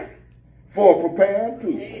prepared for a prepared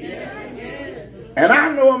people. And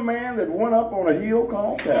I know a man that went up on a hill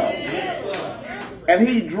called Calvary, and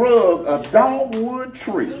he drug a dogwood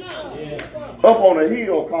tree up on a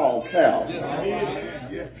hill called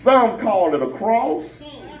Calvary. Some call it a cross,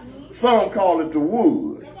 some call it the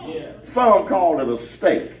wood, some call it a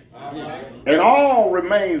stake. And all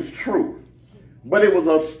remains true. But it was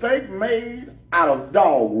a stake made out of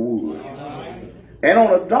dogwood. And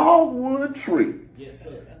on a dogwood tree,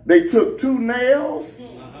 they took 2 nails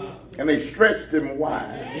and they stretched them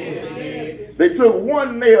wide. They took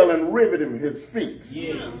 1 nail and riveted him his feet.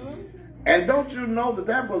 And don't you know that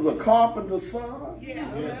that was a carpenter's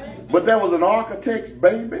son? But that was an architect's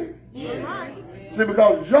baby? See,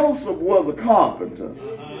 because Joseph was a carpenter.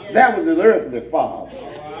 That was his earthly father.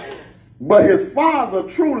 But his father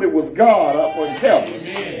truly was God up in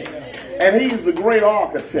heaven. And he's the great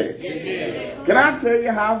architect. Can I tell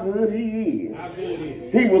you how good he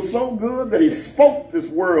is? He was so good that he spoke this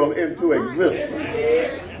world into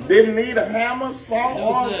existence. Didn't need a hammer,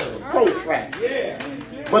 saw, or protractor.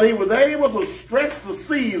 But he was able to stretch the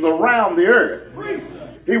seas around the earth.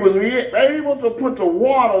 He was able to put the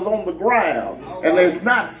waters on the ground and they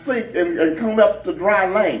not sink and come up to dry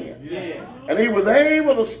land. And he was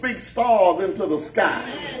able to speak stars into the sky.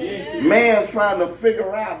 Man's trying to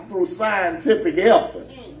figure out through scientific effort.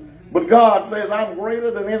 But God says, I'm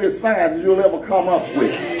greater than any science you'll ever come up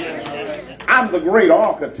with. I'm the great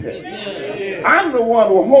architect. I'm the one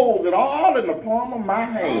who holds it all in the palm of my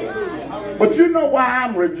hand. But you know why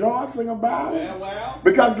I'm rejoicing about it?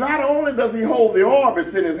 Because not only does he hold the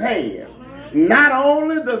orbits in his hand, not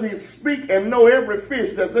only does he speak and know every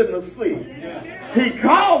fish that's in the sea, he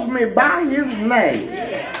calls me by his name.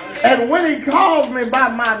 And when he calls me by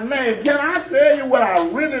my name, can I tell you what I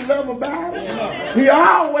really love about it? He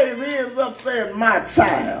always ends up saying, my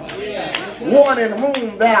child, one in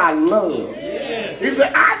whom that I love. He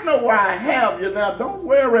said, I know where I have you now. Don't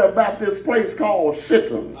worry about this place called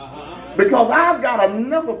Shittim, because I've got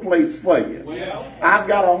another place for you. I've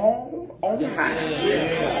got a home on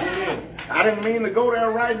high. I didn't mean to go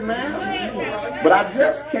there right now, but I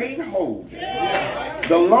just can't hold it.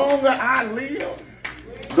 The longer I live,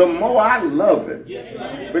 the more I love it.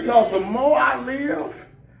 Because the more I live,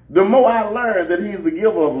 the more I learn that he's the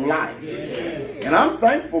giver of life. And I'm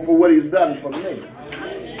thankful for what he's done for me.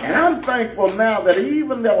 And I'm thankful now that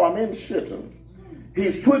even though I'm in Shittim,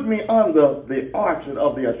 he's put me under the orchard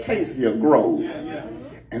of the acacia grove.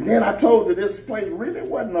 And then I told you this place really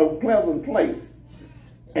wasn't a pleasant place.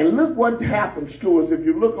 And look what happens to us if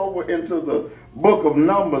you look over into the book of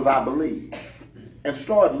Numbers, I believe, and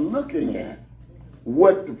start looking at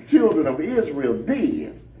what the children of Israel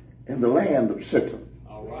did in the land of Shittim.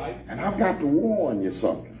 And I've got to warn you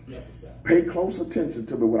something. Pay close attention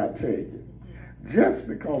to me when I tell you. Just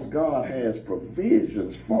because God has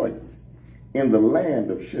provisions for you in the land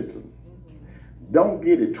of Shittim, don't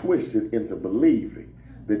get it twisted into believing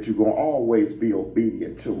that you're going to always be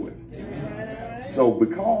obedient to it. So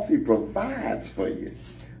because he provides for you,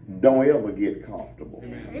 don't ever get comfortable.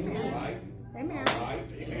 Amen.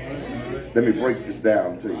 Let me break this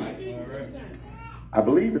down to you. I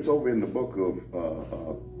believe it's over in the book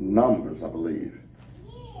of Numbers, I believe.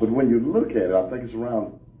 But when you look at it, I think it's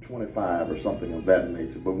around 25 or something of that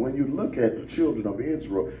nature. But when you look at the children of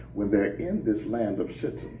Israel, when they're in this land of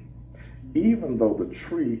Shittim, even though the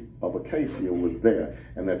tree of acacia was there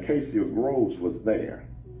and the acacia groves was there,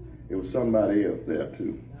 it was somebody else there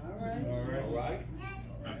too. All right.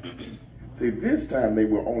 See, this time they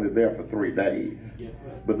were only there for 3 days.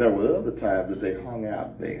 But there were other times that they hung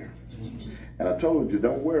out there. And I told you,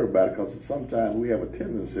 don't worry about it, because sometimes we have a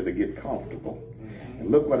tendency to get comfortable. And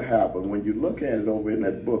look what happened. When you look at it over in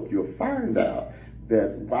that book, you'll find out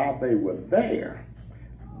that while they were there,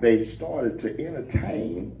 they started to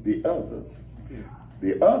entertain the others.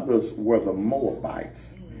 The others were the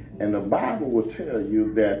Moabites. And the Bible will tell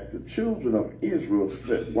you that the children of Israel,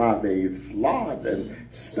 while they lodged and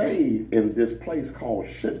stayed in this place called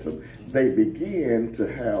Shittim, they began to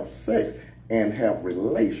have sex and have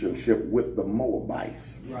relationship with the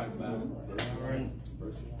Moabites.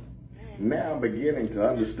 Now I'm beginning to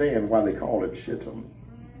understand why they call it Shittim.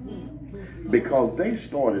 because they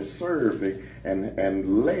started serving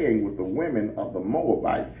and laying with the women of the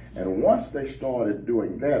Moabites. And once they started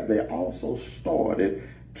doing that, they also started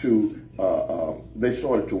to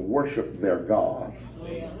worship their gods.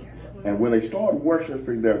 And when they started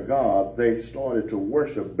worshiping their gods, they started to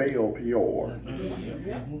worship Baal Peor.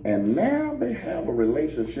 And now they have a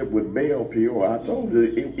relationship with Baal Peor. I told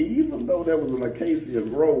you, even though there was an acacia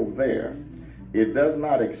grove there, it does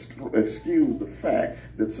not excuse the fact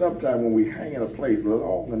that sometimes when we hang in a place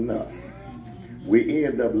long enough, we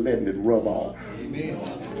end up letting it rub off.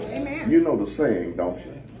 Amen. You know the saying, don't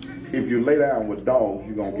you? If you lay down with dogs,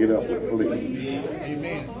 you're going to get up with fleas.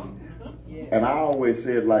 Amen. And I always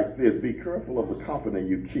say it like this: be careful of the company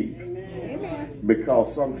you keep. Amen.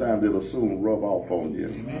 Because sometimes it'll soon rub off on you.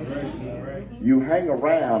 You hang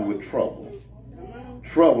around with trouble.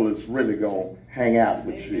 Trouble is really going to hang out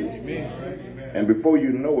with you. And before you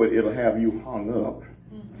know it, it'll have you hung up.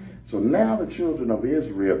 So now the children of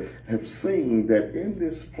Israel have seen that in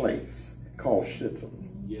this place called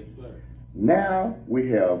Shittim, yes, sir, now we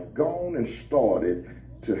have gone and started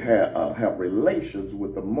to have relations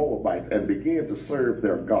with the Moabites and begin to serve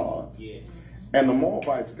their gods. yes. And the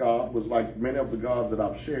Moabites' God was like many of the gods that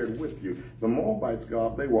I've shared with you. The Moabites'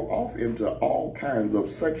 God, they were off into all kinds of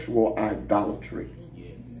sexual idolatry.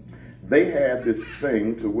 Yes. They had this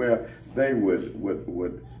thing to where they would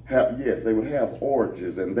have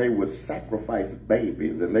orgies, and they would sacrifice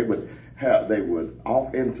babies, and they would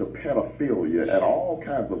off into pedophilia and all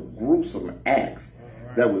kinds of gruesome acts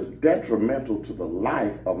that was detrimental to the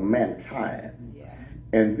life of mankind.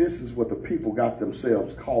 And this is what the people got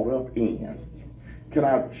themselves caught up in. Can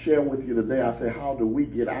I share with you today? I said, how do we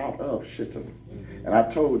get out of Shittim? And I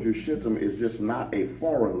told you, Shittim is just not a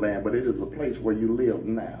foreign land, but it is a place where you live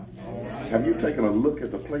now. Have you taken a look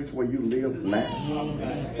at the place where you live now?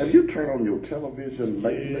 Have you turned on your television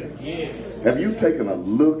lately? Have you taken a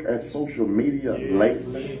look at social media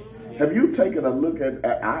lately? Have you taken a look at,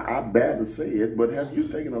 I bad to say it, but have you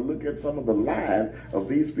taken a look at some of the lives of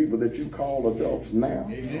these people that you call adults now?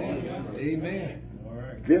 Amen. Amen.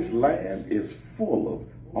 This land is full of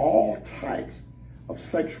all types of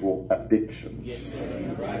sexual addictions.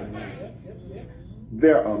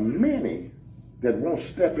 There are many that won't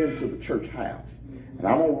step into the church house. And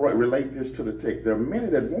I'm going to relate this to the text. There are many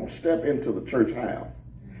that won't step into the church house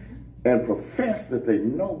and profess that they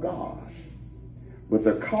know God, but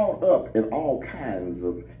they're caught up in all kinds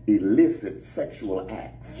of illicit sexual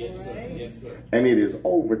acts. Yes, sir. Yes, sir. And it is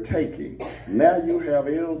overtaking. Now you have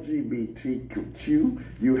LGBTQ,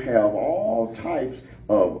 you have all types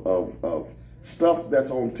of stuff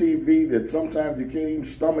that's on TV that sometimes you can't even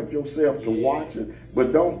stomach yourself to watch it.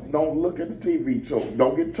 But don't look at the TV show.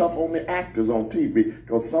 Don't get tough on the actors on TV,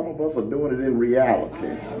 because some of us are doing it in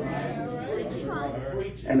reality.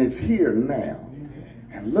 And it's here now.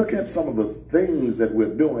 And look at some of the things that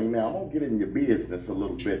we're doing now. I'm going to get in your business a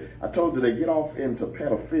little bit. I told you they get off into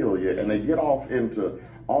pedophilia, and they get off into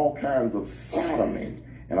all kinds of sodomy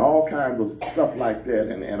and all kinds of stuff like that.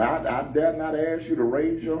 And I dare not ask you to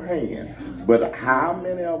raise your hand, but how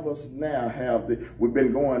many of us now we've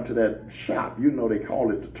been going to that shop, you know, they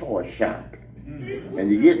call it the toy shop. And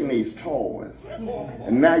you're getting these toys.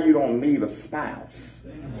 And now you don't need a spouse.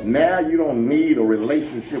 Now you don't need a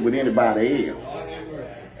relationship with anybody else.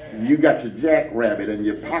 You got your jackrabbit and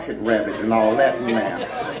your pocket rabbit and all that now.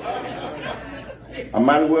 I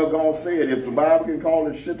might as well go and say it. If the Bible can call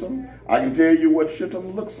it Shittim, I can tell you what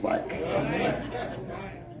Shittim looks like.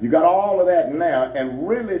 You got all of that now, and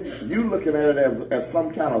really you looking at it as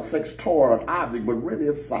some kind of sex toy or object, but really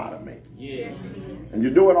it's sodomy. Yes. And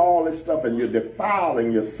you're doing all this stuff and you're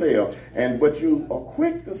defiling yourself, but you are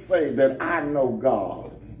quick to say that I know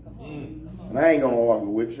God. And I ain't going to argue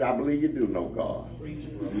with you. I believe you do know God.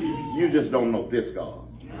 You just don't know this God.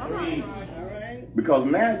 Because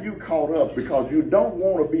now you caught up because you don't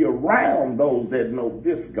want to be around those that know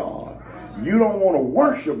this God. You don't want to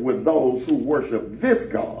worship with those who worship this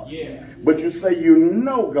God. Yeah. But you say you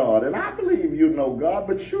know God, and I believe you know God,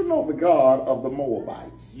 but you know the God of the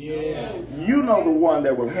Moabites. Yeah. You know the one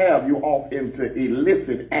that will have you off into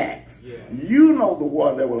illicit acts. Yeah. You know the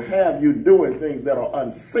one that will have you doing things that are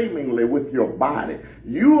unseemly with your body.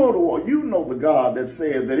 You know the God that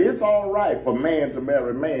says that it's all right for man to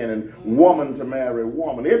marry man and woman to marry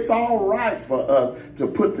woman. It's all right for us to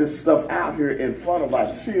put this stuff out here in front of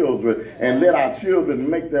our children and let our children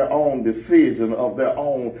make their own decision of their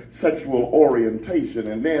own sexual orientation.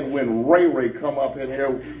 And then when Ray Ray come up in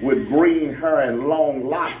here with green hair and long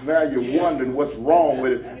locks, now you're wondering what's wrong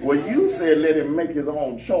with it. Well, you said let him make his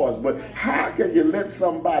own choice, but how can you let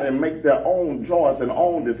somebody make their own choice and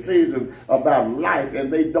own decision about life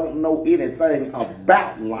and they don't know anything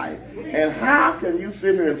about life? And how can you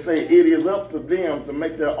sit here and say it is up to them to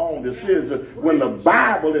make their own decision when the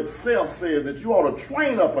Bible itself says that you ought to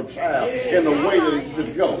train up a child in the way that he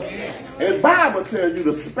should go? And the Bible tells you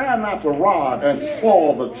to spare not the rod and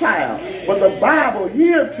spoil the child. But the Bible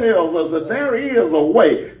here tells us that there is a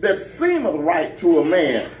way that seemeth right to a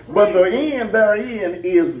man, but the end therein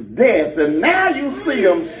is death. And now you see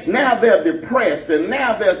them, now they're depressed, and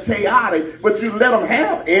now they're chaotic, but you let them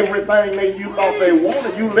have everything you thought they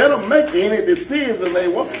wanted. You let them make any decision they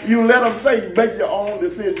want. You let them say, make your own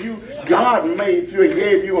decision. God made you and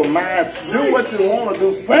gave you a mind. Do what you want to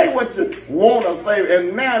do. Say what you want to say.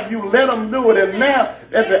 And now you let them do it. And now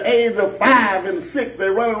at the age of 5 and 6, they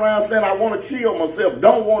run around saying, I want to kill myself.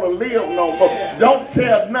 Don't want to live no more. Don't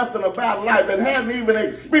care nothing about life and haven't even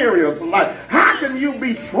experienced life. How can you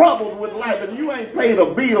be troubled with life and you ain't paid a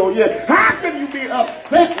bill yet? How can you be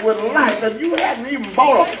upset with life and you haven't even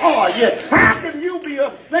bought a car yet? How can you be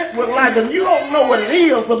upset with life and you don't know what it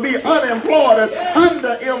is to be unemployed and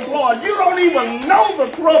underemployed? You don't even know the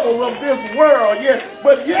troubles of this world yet,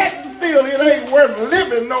 but yet still it ain't worth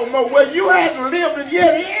living no more. Well, you haven't lived it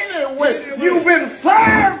yet anyway. You've been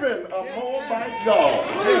serving a Moabite God.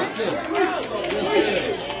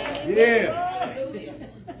 Yes.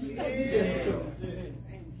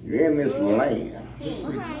 You're in this land. Good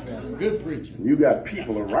preaching, man. Good preaching. You got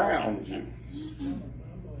people around you.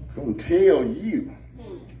 It's going to tell you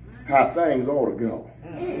how things ought to go.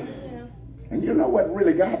 And you know what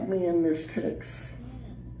really got me in this text?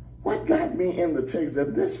 What got me in the text?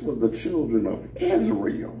 That this was the children of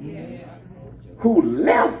Israel who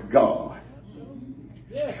left God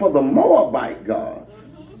for the Moabite gods.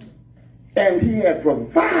 And he had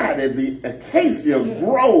provided the acacia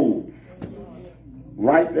grove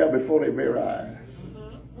right there before their very eyes.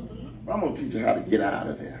 I'm going to teach you how to get out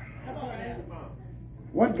of there.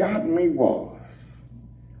 What got me was,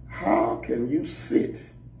 how can you sit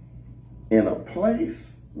in a place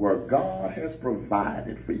where God has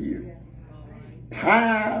provided for you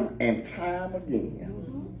time and time again?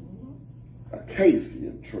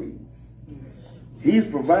 Acacia trees. He's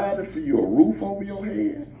provided for you a roof over your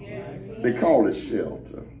head. They call it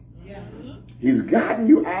shelter. He's gotten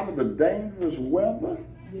you out of the dangerous weather.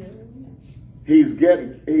 He's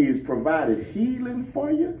provided healing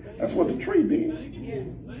for you. That's what the tree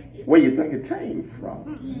did. Where you think it came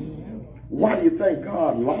from? Why do you think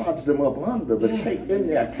God lodged them up under the in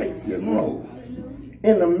the acacia grove?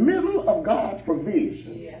 In the middle of God's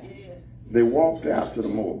provision, they walked out to the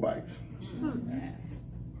Moabites.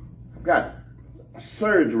 I've got a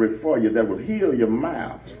surgery for you that will heal your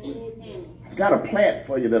mouth. I've got a plant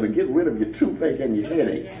for you that'll get rid of your toothache and your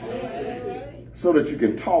headache so that you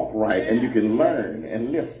can talk right and you can learn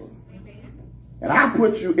and listen. And I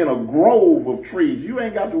put you in a grove of trees. You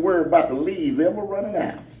ain't got to worry about the leaves ever running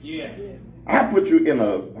out. I put you in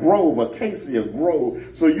a grove, acacia grove,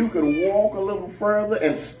 so you can walk a little further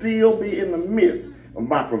and still be in the midst of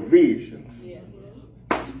my provisions.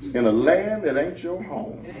 In a land that ain't your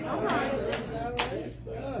home. And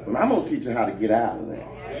I'm going to teach you how to get out of there.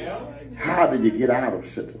 How do you get out of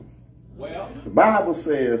Shittim? The Bible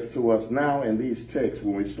says to us now in these texts,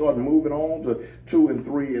 when we start moving on to 2 and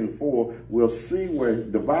 3 and 4, we'll see where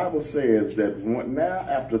the Bible says that now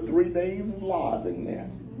after 3 days of lodging there,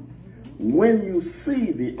 when you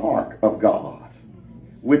see the ark of God,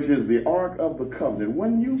 which is the ark of the covenant,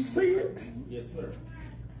 when you see it,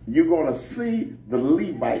 you're going to see the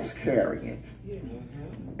Levites carrying it.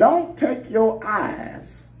 Don't take your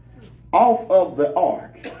eyes off of the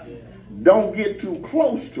ark. Don't get too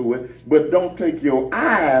close to it, but don't take your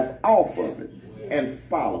eyes off of it and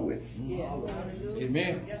follow it.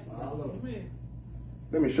 Amen.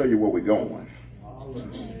 Let me show you where we're going.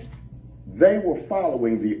 They were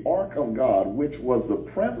following the ark of God, which was the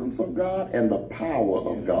presence of God and the power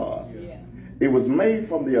of God. It was made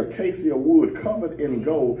from the acacia wood covered in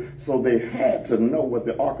gold, so they had to know what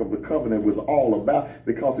the Ark of the Covenant was all about,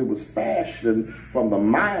 because it was fashioned from the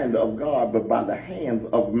mind of God but by the hands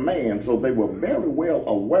of man. So they were very well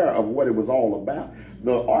aware of what it was all about.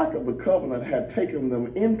 The Ark of the Covenant had taken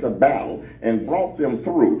them into battle and brought them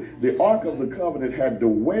through. The Ark of the Covenant had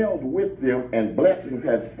dwelled with them, and blessings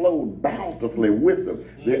had flowed bountifully with them.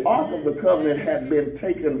 The Ark of the Covenant had been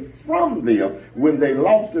taken from them when they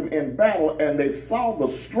lost them in battle, and they saw the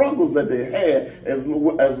struggles that they had as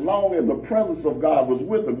long as the presence of God was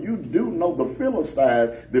with them. You do know the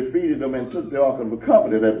Philistines defeated them and took the Ark of the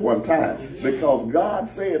Covenant at one time, because God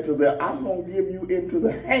said to them, I'm going to give you into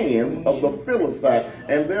the hands of the Philistines,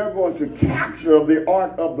 and they're going to capture the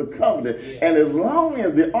Ark of the Covenant. And as long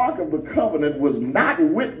as the Ark of the Covenant was not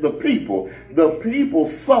with the people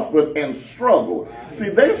suffered and struggled. See,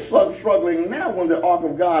 they're struggling now when the Ark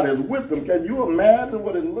of God is with them. Can you imagine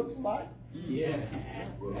what it looks like? Yeah.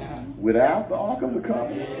 Without the Ark of the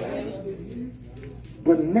Covenant?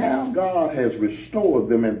 But now God has restored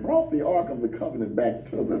them and brought the Ark of the Covenant back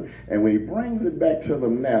to them. And when he brings it back to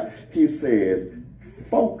them now, he says,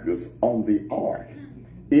 focus on the Ark.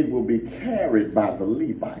 It will be carried by the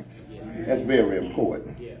Levites. That's very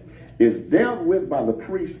important. It's dealt with by the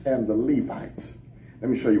priests and the Levites. Let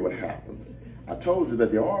me show you what happens. I told you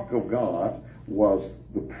that the Ark of God was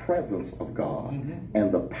the presence of God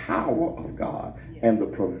and the power of God and the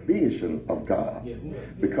provision of God.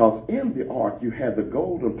 Because in the Ark you had the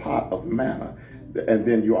golden pot of manna, and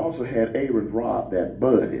then you also had Aaron's rod that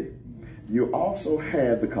budded. You also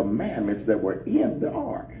had the commandments that were in the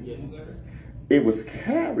Ark. It was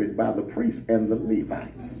carried by the priests and the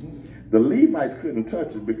Levites. The Levites couldn't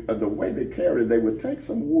touch it because the way they carried it, they would take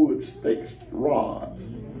some wood sticks, rods.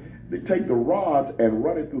 They take the rods and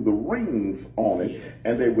run it through the rings on it,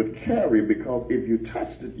 and they would carry it, because if you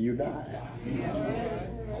touched it, you died.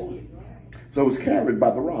 So it was carried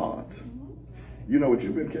by the rods. You know what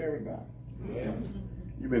you've been carried by?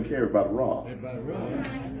 You've been carried by the rod.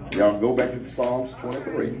 Y'all go back to Psalms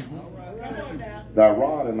 23. Thy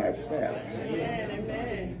rod and thy staff.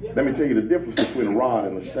 Let me tell you the difference between a rod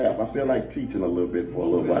and a staff. I feel like teaching a little bit for a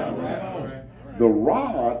little while. The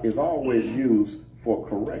rod is always used for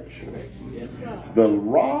correction. The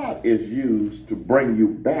rod is used to bring you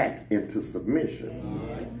back into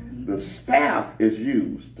submission. The staff is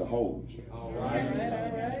used to hold you.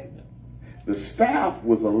 The staff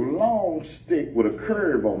was a long stick with a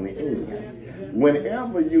curve on the end.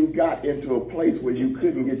 Whenever you got into a place where you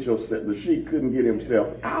couldn't get yourself, the sheep couldn't get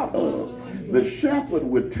himself out of, the shepherd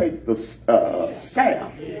would take the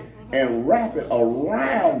staff and wrap it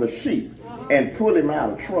around the sheep and pull him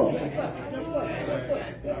out of trouble.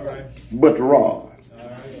 But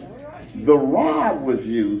the rod was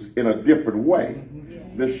used in a different way.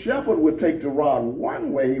 The shepherd would take the rod.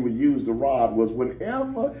 One way he would use the rod was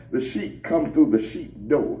whenever the sheep come through the sheep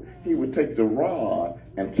door, he would take the rod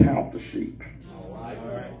and count the sheep.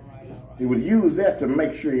 He would use that to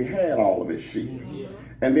make sure he had all of his sheep.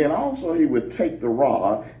 And then also he would take the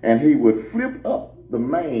rod and he would flip up the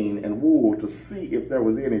mane and wool to see if there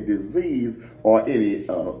was any disease or any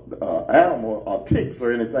animal or ticks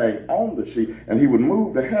or anything on the sheep, and he would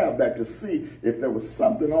move the hair back to see if there was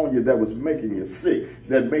something on you that was making you sick,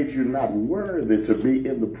 that made you not worthy to be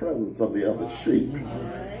in the presence of the other sheep.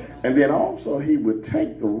 And then also he would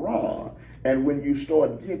take the rod, and when you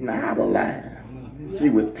start getting out of line, he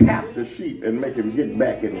would tap the sheep and make him get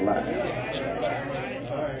back in line.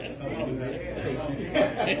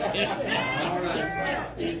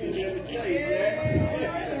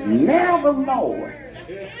 Now the Lord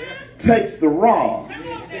takes the rod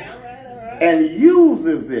and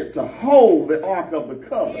uses it to hold the Ark of the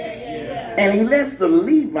Covenant. And he lets the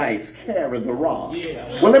Levites carry the rod.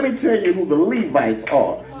 Well, let me tell you who the Levites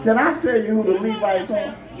are. Can I tell you who the Levites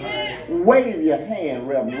are? Wave your hand,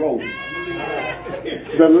 Reverend Roden.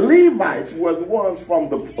 The Levites were the ones from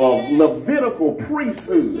the Levitical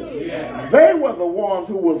priesthood. They were the ones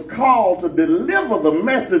who was called to deliver the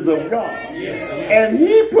message of God. And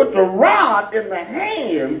he put the rod in the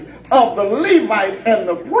hands of the Levites and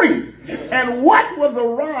the priests. And what was the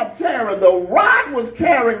rod carrying? The rod was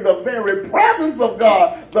carrying the very presence of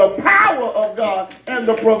God, the power of God, and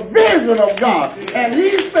the provision of God. And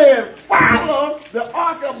he said, follow the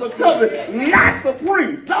Ark of the Covenant, not the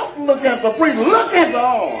priest. Don't look at the priest, look at the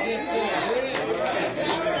Ark.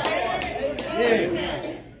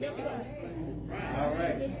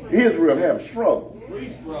 Israel had a struggle.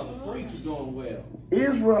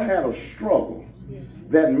 Israel had a struggle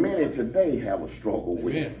that many today have a struggle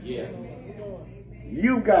with.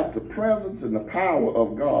 You got the presence and the power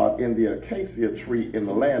of God in the acacia tree in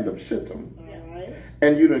the land of Shittim,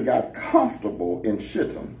 and you done got comfortable in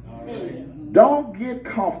Shittim. Don't get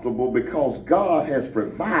comfortable because God has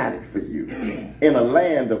provided for you in a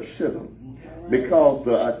land of Shittim. Because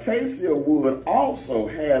the acacia wood also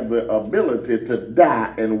had the ability to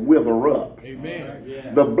die and wither up.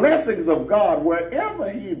 Amen. The blessings of God, wherever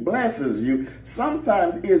he blesses you,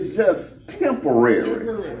 sometimes it's just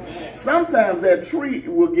temporary. Sometimes that tree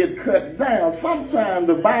will get cut down. Sometimes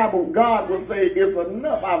the Bible, God will say, it's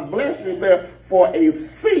enough. I've blessed you there for a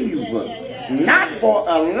season, not for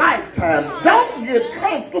a lifetime. Don't get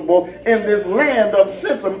comfortable in this land of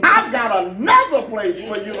Shittim. I've got another place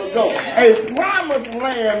for you to go, a promised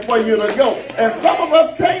land for you to go. And some of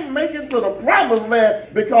us can't make it to the promised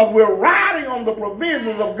land because we're riding on the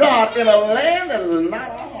provisions of God in a land that is not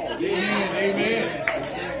our home. Amen.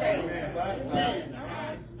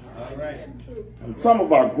 And some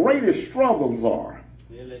of our greatest struggles are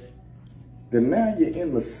that now you're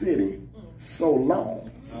in the city so long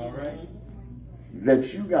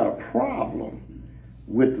that you got a problem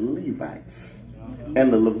with the Levites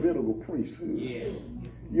and the Levitical priesthood.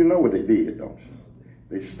 You know what they did, don't you?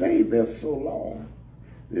 They stayed there so long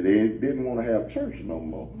that they didn't want to have church no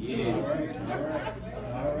more.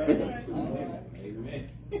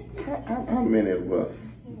 How many of us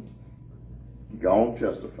gonna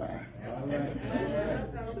testify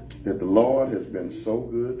that the Lord has been so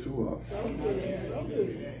good to us,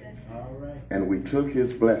 and we took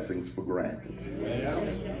his blessings for granted?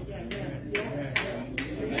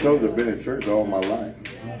 Those have been in church all my life.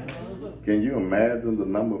 Can you imagine the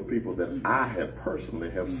number of people that I have personally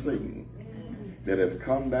have seen that have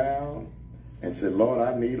come down and said, Lord,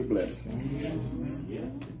 I need a blessing.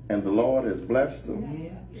 And the Lord has blessed them,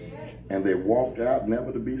 and they walked out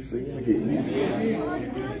never to be seen again.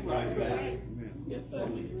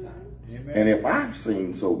 And if I've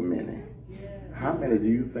seen so many, how many do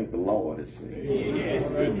you think the Lord has seen?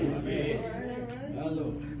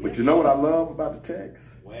 But you know what I love about the text?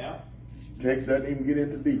 Text doesn't even get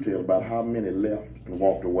into detail about how many left and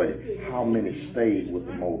walked away, how many stayed with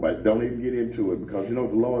the Moabites. Don't even get into it, because you know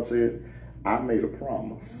what the Lord says? I made a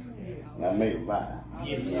promise, and I made a vow.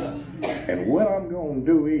 And what I'm going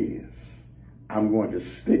to do is, I'm going to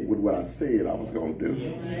stick with what I said I was going to do.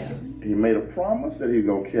 He made a promise that he was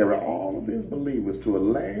going to carry all of his believers to a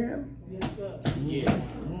land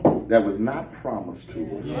that was not promised to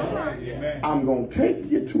them. I'm going to take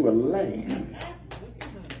you to a land.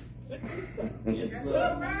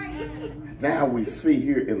 Now we see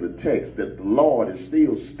here in the text that the Lord is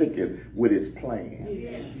still sticking with his plan.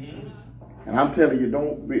 And I'm telling you,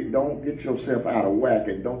 don't get yourself out of whack,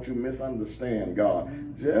 and don't you misunderstand God.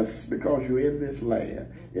 Just because you're in this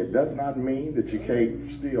land, it does not mean that you can't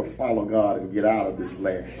still follow God and get out of this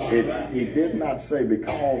land. He did not say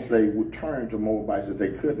because they would turn to Moabites that they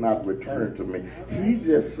could not return to me. He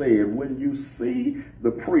just said, when you see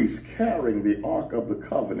the priest carrying the Ark of the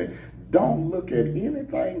Covenant, don't look at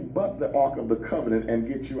anything but the Ark of the Covenant and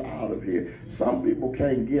get you out of here. Some people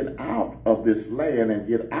can't get out of this land and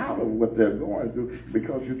get out of what they're going through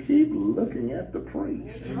because you keep looking at the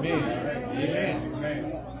priest. Amen. Amen.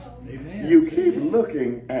 Amen. You keep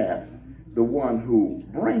looking at the one who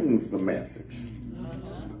brings the message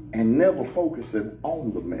and never focusing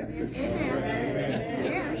on the message.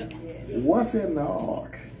 What's in the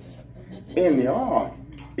ark? In the ark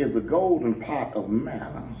is a golden pot of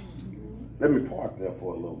manna. Let me park there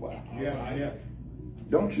for a little while.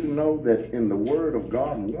 Don't you know that in the Word of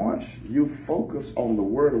God, once you focus on the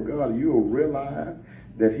Word of God, you will realize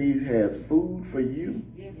that he has food for you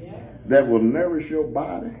that will nourish your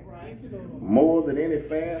body more than any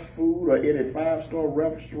fast food or any five-star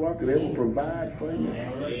restaurant could ever provide for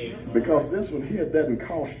you. Because this one here doesn't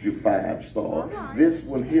cost you 5 stars. This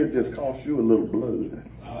one here just costs you a little blood.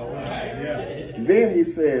 Then he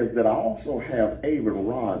says that I also have Aaron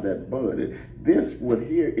rod that budded. This one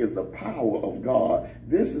here is the power of God.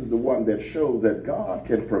 This is the one that shows that God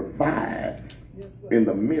can provide in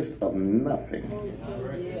the midst of nothing.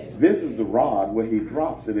 This is the rod where he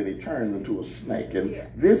drops it and he turns into a snake. And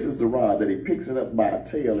this is the rod that he picks it up by a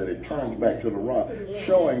tail and it turns back to the rod,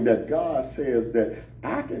 showing that God says that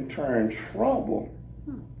I can turn trouble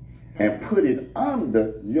and put it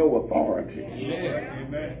under your authority.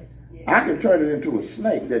 Amen. I can turn it into a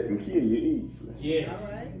snake that can kill you easily.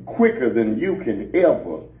 Quicker than you can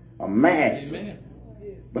ever imagine. Amen.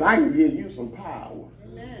 But I can give you some power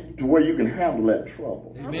to where you can handle that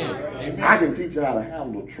trouble. Amen. I can teach you how to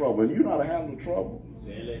handle trouble. And you know how to handle trouble?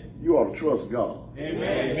 You ought to trust God.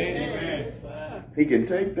 Amen. He can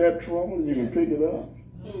take that trouble and you can pick it up.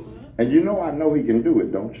 And you know I know he can do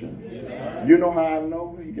it, don't you? You know how I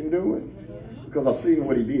know he can do it? because I seen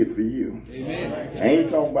what he did for you. Amen. I ain't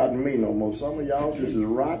talking about me no more. Some of y'all just as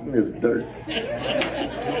rotten as dirt.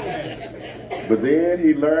 But then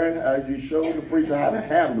he learned, as you showed the preacher how to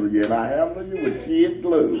handle you, and I handle you with kid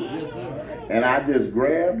glue. Yes, sir. And I just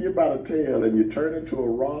grab you by the tail and you turn into a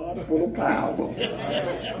rod full of power.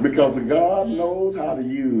 Because God knows how to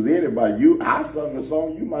use anybody. I sung the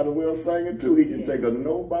song, you might as well sing it too. He can take a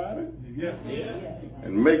nobody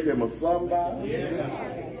and make him a somebody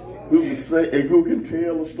who can say, and who can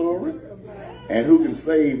tell a story and who can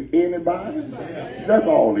save anybody. That's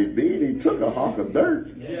all he did. He took a hunk of dirt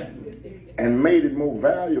and made it more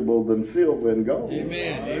valuable than silver and gold.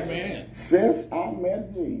 Amen. Amen. Since I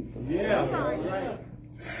met Jesus,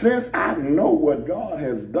 since I know what God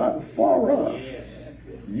has done for us,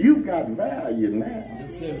 you got value now.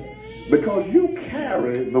 Because you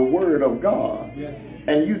carry the word of God.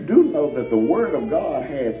 And you do know that the word of God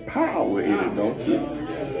has power in it, don't you?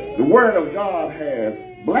 The word of God has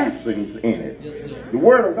blessings in it. The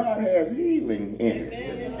word of God has healing in it.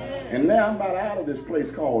 And now I'm about out of this place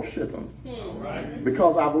called Shittim.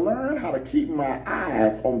 Because I've learned how to keep my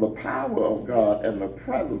eyes on the power of God and the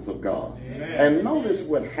presence of God. And notice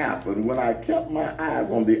what happened when I kept my eyes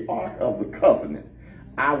on the Ark of the Covenant.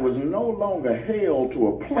 I was no longer held to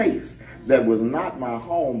a place that was not my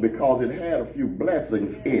home because it had a few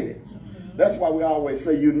blessings in it. That's why we always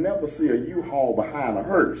say you never see a U-Haul behind a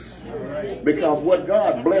hearse. Because what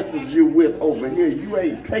God blesses you with over here, you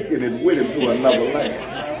ain't taking it with him to another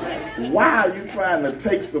land. Why are you trying to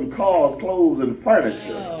take some cars, clothes, and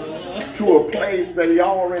furniture to a place that he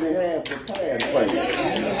already has prepared for you?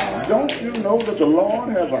 Don't you know that the Lord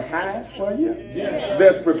has a house for you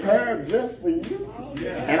that's prepared just for you?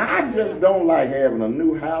 And I just don't like having a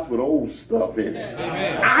new house with old stuff in it.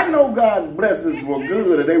 I know God's blessings were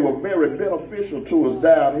good and they were very beneficial to us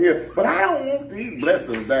down here, but I don't want these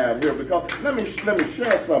blessings down here because let me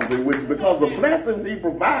share something with you, because the blessings he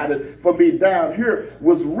provided for me down here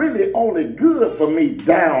was really only good for me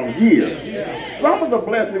down here. Some of the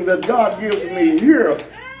blessings that God gives me here,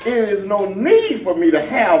 there is no need for me to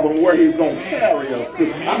have them where he's going to carry us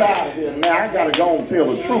to. I'm out of here now. I got to go and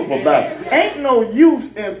tell the truth about it. Ain't no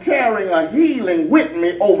use in carrying a healing with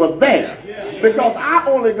me over there. Because I'm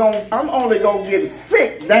only going to get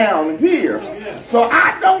sick down here. So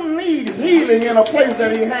I don't need healing in a place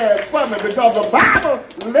that he has for me, because the Bible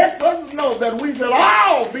lets us know that we shall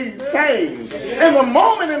all be changed in the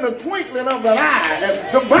moment, in the twinkling of an eye.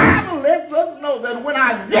 And the Bible lets us know that when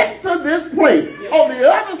I get to this place, on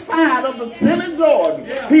the other side of the chilly Jordan,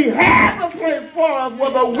 he has a place for us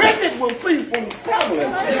where the wicked will cease from troubling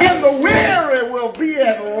and the weary will be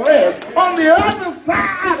at rest. On the other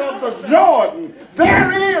side of the Jordan,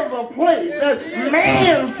 there is a place that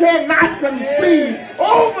man cannot conceive.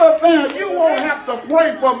 Over there, you won't have to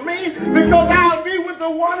pray for me, because I'll be with the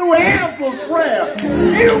one who answers prayer.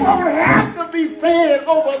 You won't have to be fed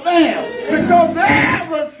over there, because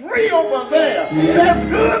there's a tree over there that's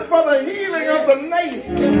good for the healing of the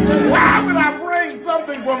nation. Why would I bring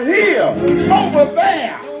something from here over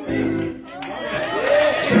there?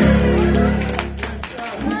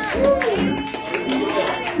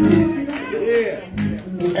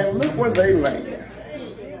 And look where they land.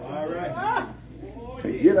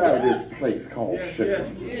 They get out of this place called Shittim.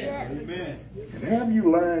 And have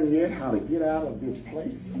you learned yet how to get out of this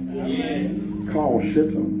place called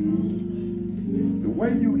Shittim? The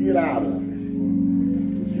way you get out of it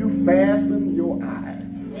is you fasten your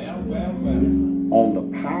eyes on the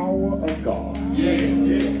power of God.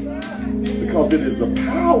 Because it is the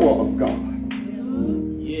power of God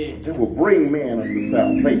that will bring man unto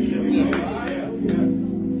salvation.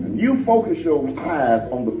 And you focus your eyes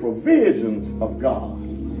on the provisions of God,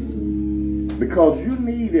 because you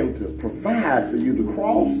need him to provide for you to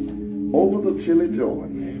cross over the chilly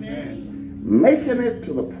Jordan, making it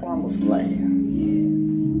to the promised land.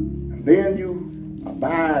 And then you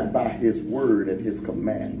abide by his word and his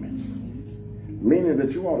commandments, meaning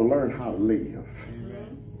that you ought to learn how to live.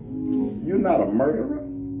 You're not a murderer,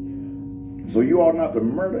 so you ought not to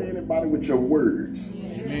murder anybody with your words.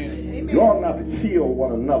 You ought not to kill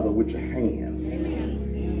one another with your hands.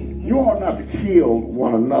 You ought not to kill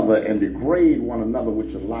one another and degrade one another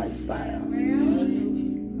with your lifestyle.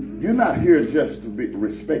 You're not here just to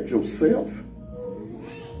respect yourself,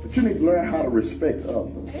 but you need to learn how to respect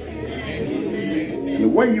others. And the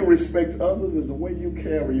way you respect others is the way you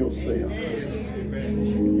carry yourself.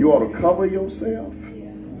 You ought to cover yourself.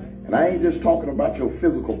 And I ain't just talking about your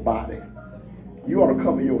physical body. You ought to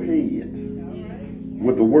cover your head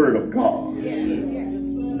with the word of God.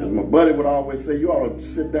 And My buddy would always say, you ought to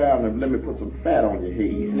sit down and let me put some fat on your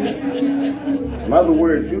head. In other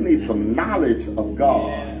words, you need some knowledge of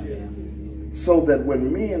God so that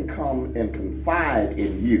when men come and confide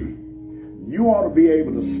in you, you ought to be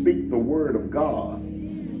able to speak the word of God.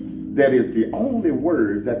 That is the only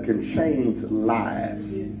word that can change lives.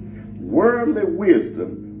 Worldly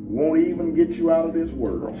wisdom won't even get you out of this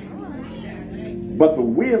world. But the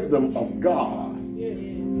wisdom of God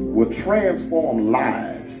will transform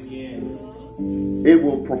lives. It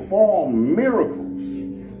will perform miracles,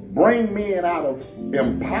 bring men out of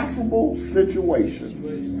impossible situations.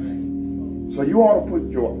 So you ought to put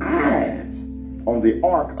your eyes on the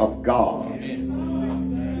ark of God.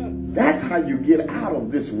 That's how you get out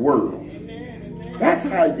of this world. That's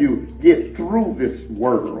how you get through this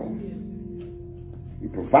world. He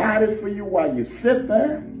provided for you while you sit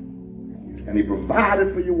there, and he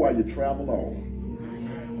provided for you while you travel on.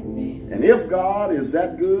 And if God is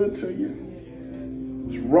that good to you,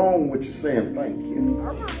 what's wrong with you saying thank you?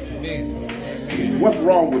 What's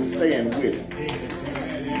wrong with staying with it?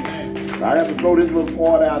 I have to throw this little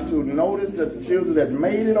part out too. Notice that the children that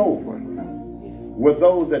made it over were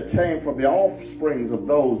those that came from the offsprings of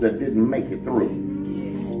those that didn't make it through.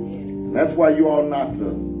 And that's why you ought not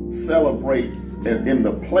to celebrate in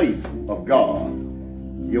the place of God,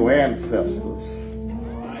 your ancestors.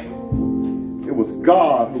 It was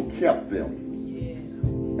God who kept them.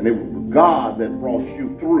 And it was God that brought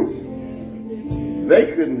you through.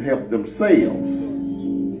 They couldn't help themselves,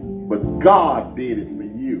 but God did it for you.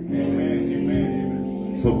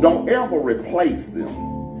 So don't ever replace them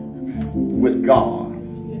with God.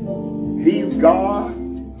 He's God,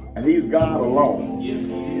 and he's God alone.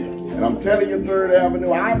 And I'm telling you, 3rd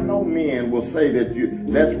Avenue, I know men will say that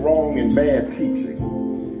that's wrong and bad teaching.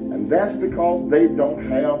 And that's because they don't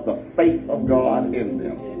have the faith of God in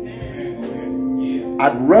them.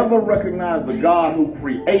 I'd rather recognize the God who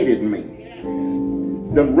created me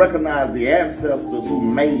than recognize the ancestors who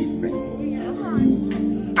made me.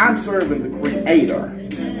 I'm serving the Creator,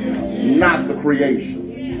 not the creation.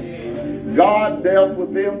 God dealt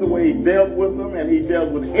with them the way he dealt with them, and he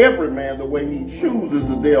dealt with every man the way he chooses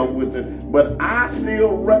to deal with it. But I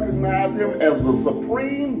still recognize him as the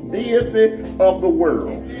supreme deity of the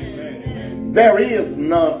world. There is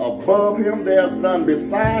none above him, there's none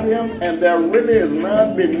beside him, and there really is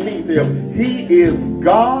none beneath him. He is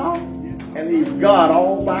God, and he's God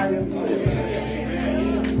all by himself.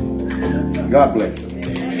 God bless you.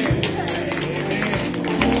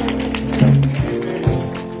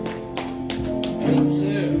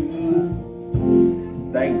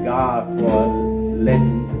 Thank God for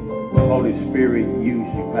letting the Holy Spirit use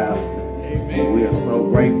you, Pastor. Amen. We are so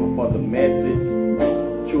grateful for the message.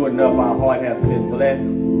 True enough, our heart has been blessed.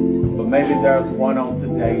 But maybe there's one on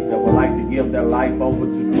today that would like to give their life over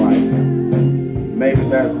to Christ. Maybe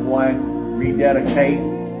there's one rededicate.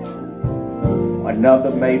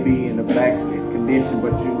 Another may be in a backslid condition,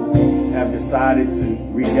 but you have decided to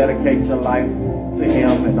rededicate your life to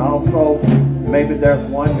him. And also, maybe there's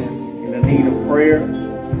one in the need of prayer.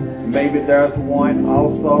 Maybe there's one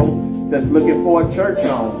also that's looking for a church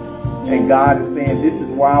home. And God is saying, this is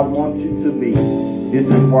where I want you to be. This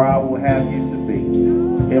is where I will have you to be.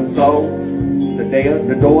 If so,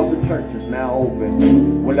 the door of the church is now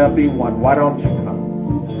open. Will there be one? Why don't you come?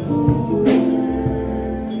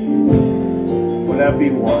 Will there be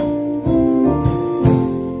one?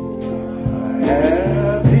 I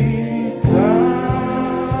have decided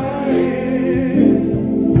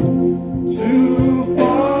to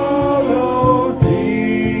follow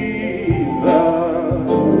Jesus.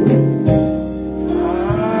 I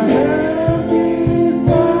have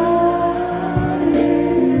decided.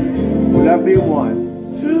 Will there be one?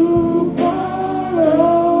 To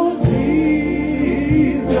follow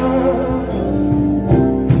Jesus.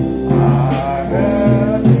 I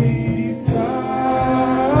have decided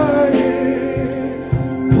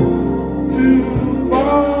to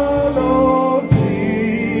follow Jesus.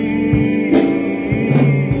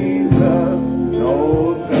 No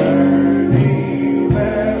turning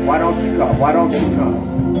back. Why don't you come? Why don't you come?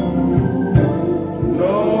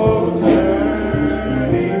 No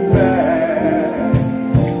turning back.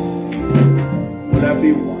 Will there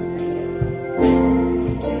be one?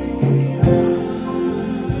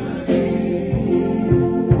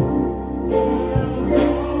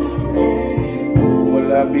 Will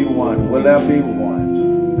there be one? Will there be one?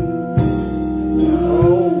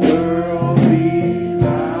 Oh, world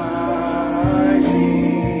behind me,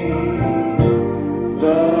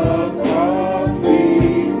 the cross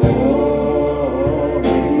before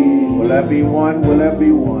me. Will there be one? Will there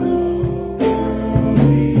be one?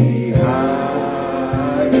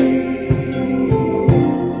 Behind me,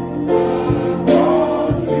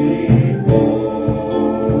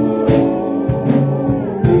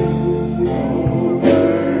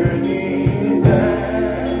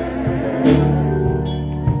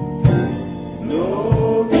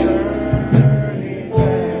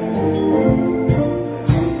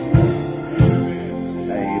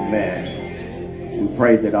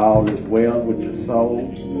 that all is well with your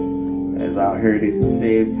soul. As I heard it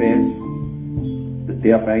said best, the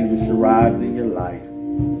death angel shall rise in your life.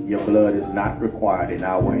 Your blood is not required in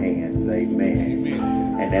our hands. Amen.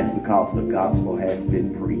 And that's because the gospel has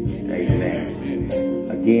been preached. Amen.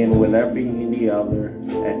 Again, will there be any other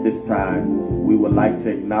at this time? We would like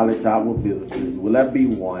to acknowledge our visitors. Will there be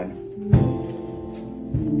one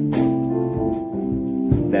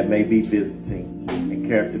that may be visiting and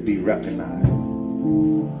care to be recognized?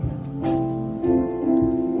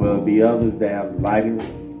 Will there be others that have invited?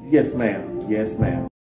 Yes, ma'am. Yes, ma'am.